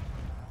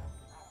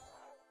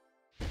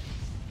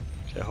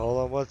 Okay, hold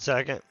on one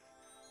second.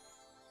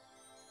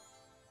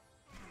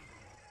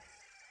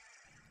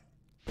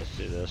 Let's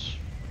do this.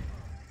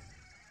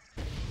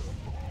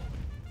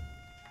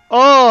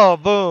 Oh,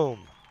 boom.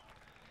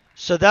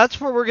 So that's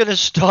where we're going to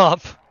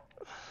stop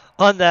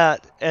on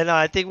that. And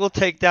I think we'll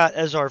take that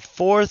as our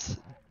fourth.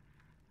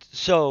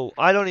 So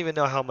I don't even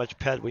know how much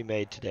ped we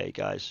made today,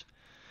 guys.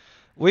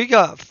 We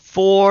got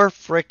 4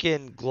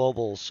 frickin'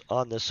 globals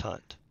on this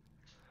hunt.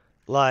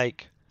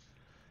 Like,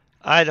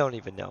 I don't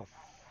even know.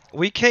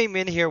 We came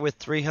in here with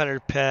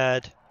 300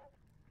 ped.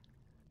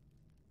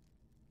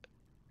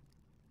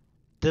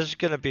 There's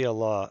going to be a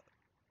lot.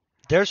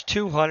 There's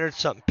 200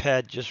 something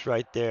ped just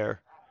right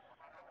there.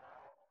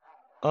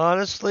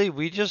 Honestly,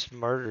 we just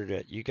murdered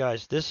it. You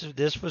guys, this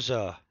was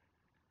a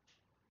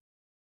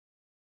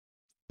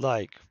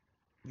like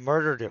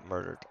murdered.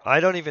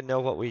 I don't even know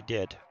what we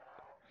did.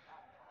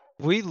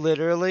 We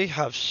literally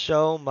have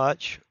so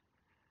much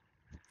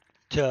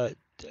to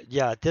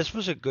yeah, this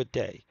was a good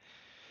day.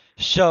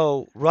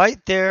 So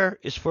right there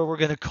is where we're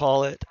going to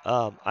call it.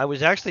 I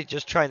was actually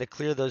just trying to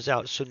clear those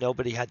out so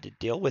nobody had to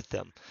deal with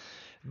them.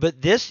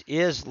 But this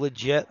is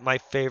legit my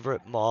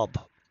favorite mob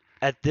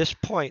at this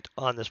point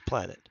on this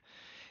planet.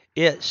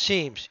 It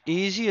seems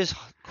easy as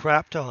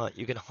crap to hunt.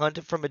 You can hunt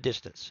it from a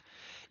distance.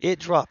 It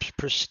drops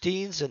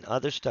pristines and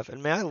other stuff.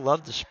 And man, I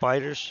love the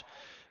spiders,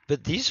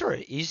 but these are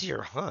an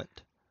easier hunt.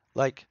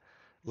 Like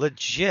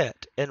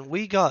legit. And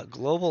we got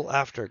global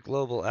after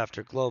global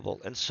after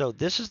global. And so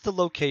this is the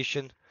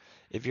location.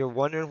 If you're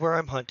wondering where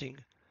I'm hunting,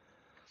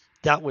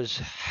 that was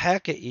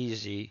hecka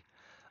easy.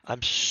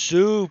 I'm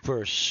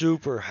super,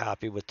 super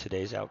happy with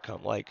today's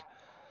outcome. Like,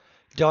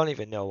 don't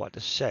even know what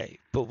to say.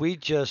 But we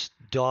just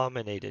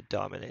dominated.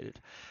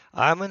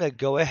 I'm going to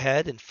go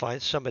ahead and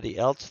find somebody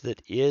else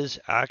that is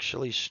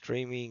actually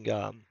streaming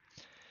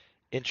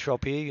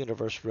Entropia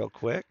Universe real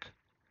quick.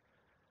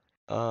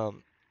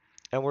 And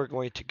we're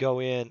going to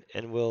go in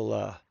and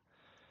we'll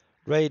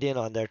raid in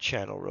on their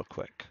channel real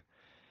quick.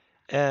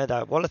 And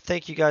I want to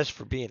thank you guys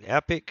for being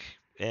epic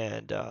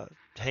and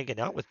hanging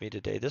out with me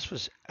today. This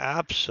was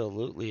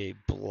absolutely a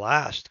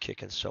blast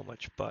kicking so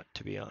much butt,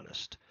 to be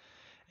honest.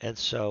 And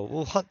so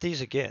we'll hunt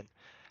these again.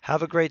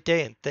 Have a great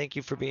day and thank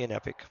you for being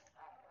epic.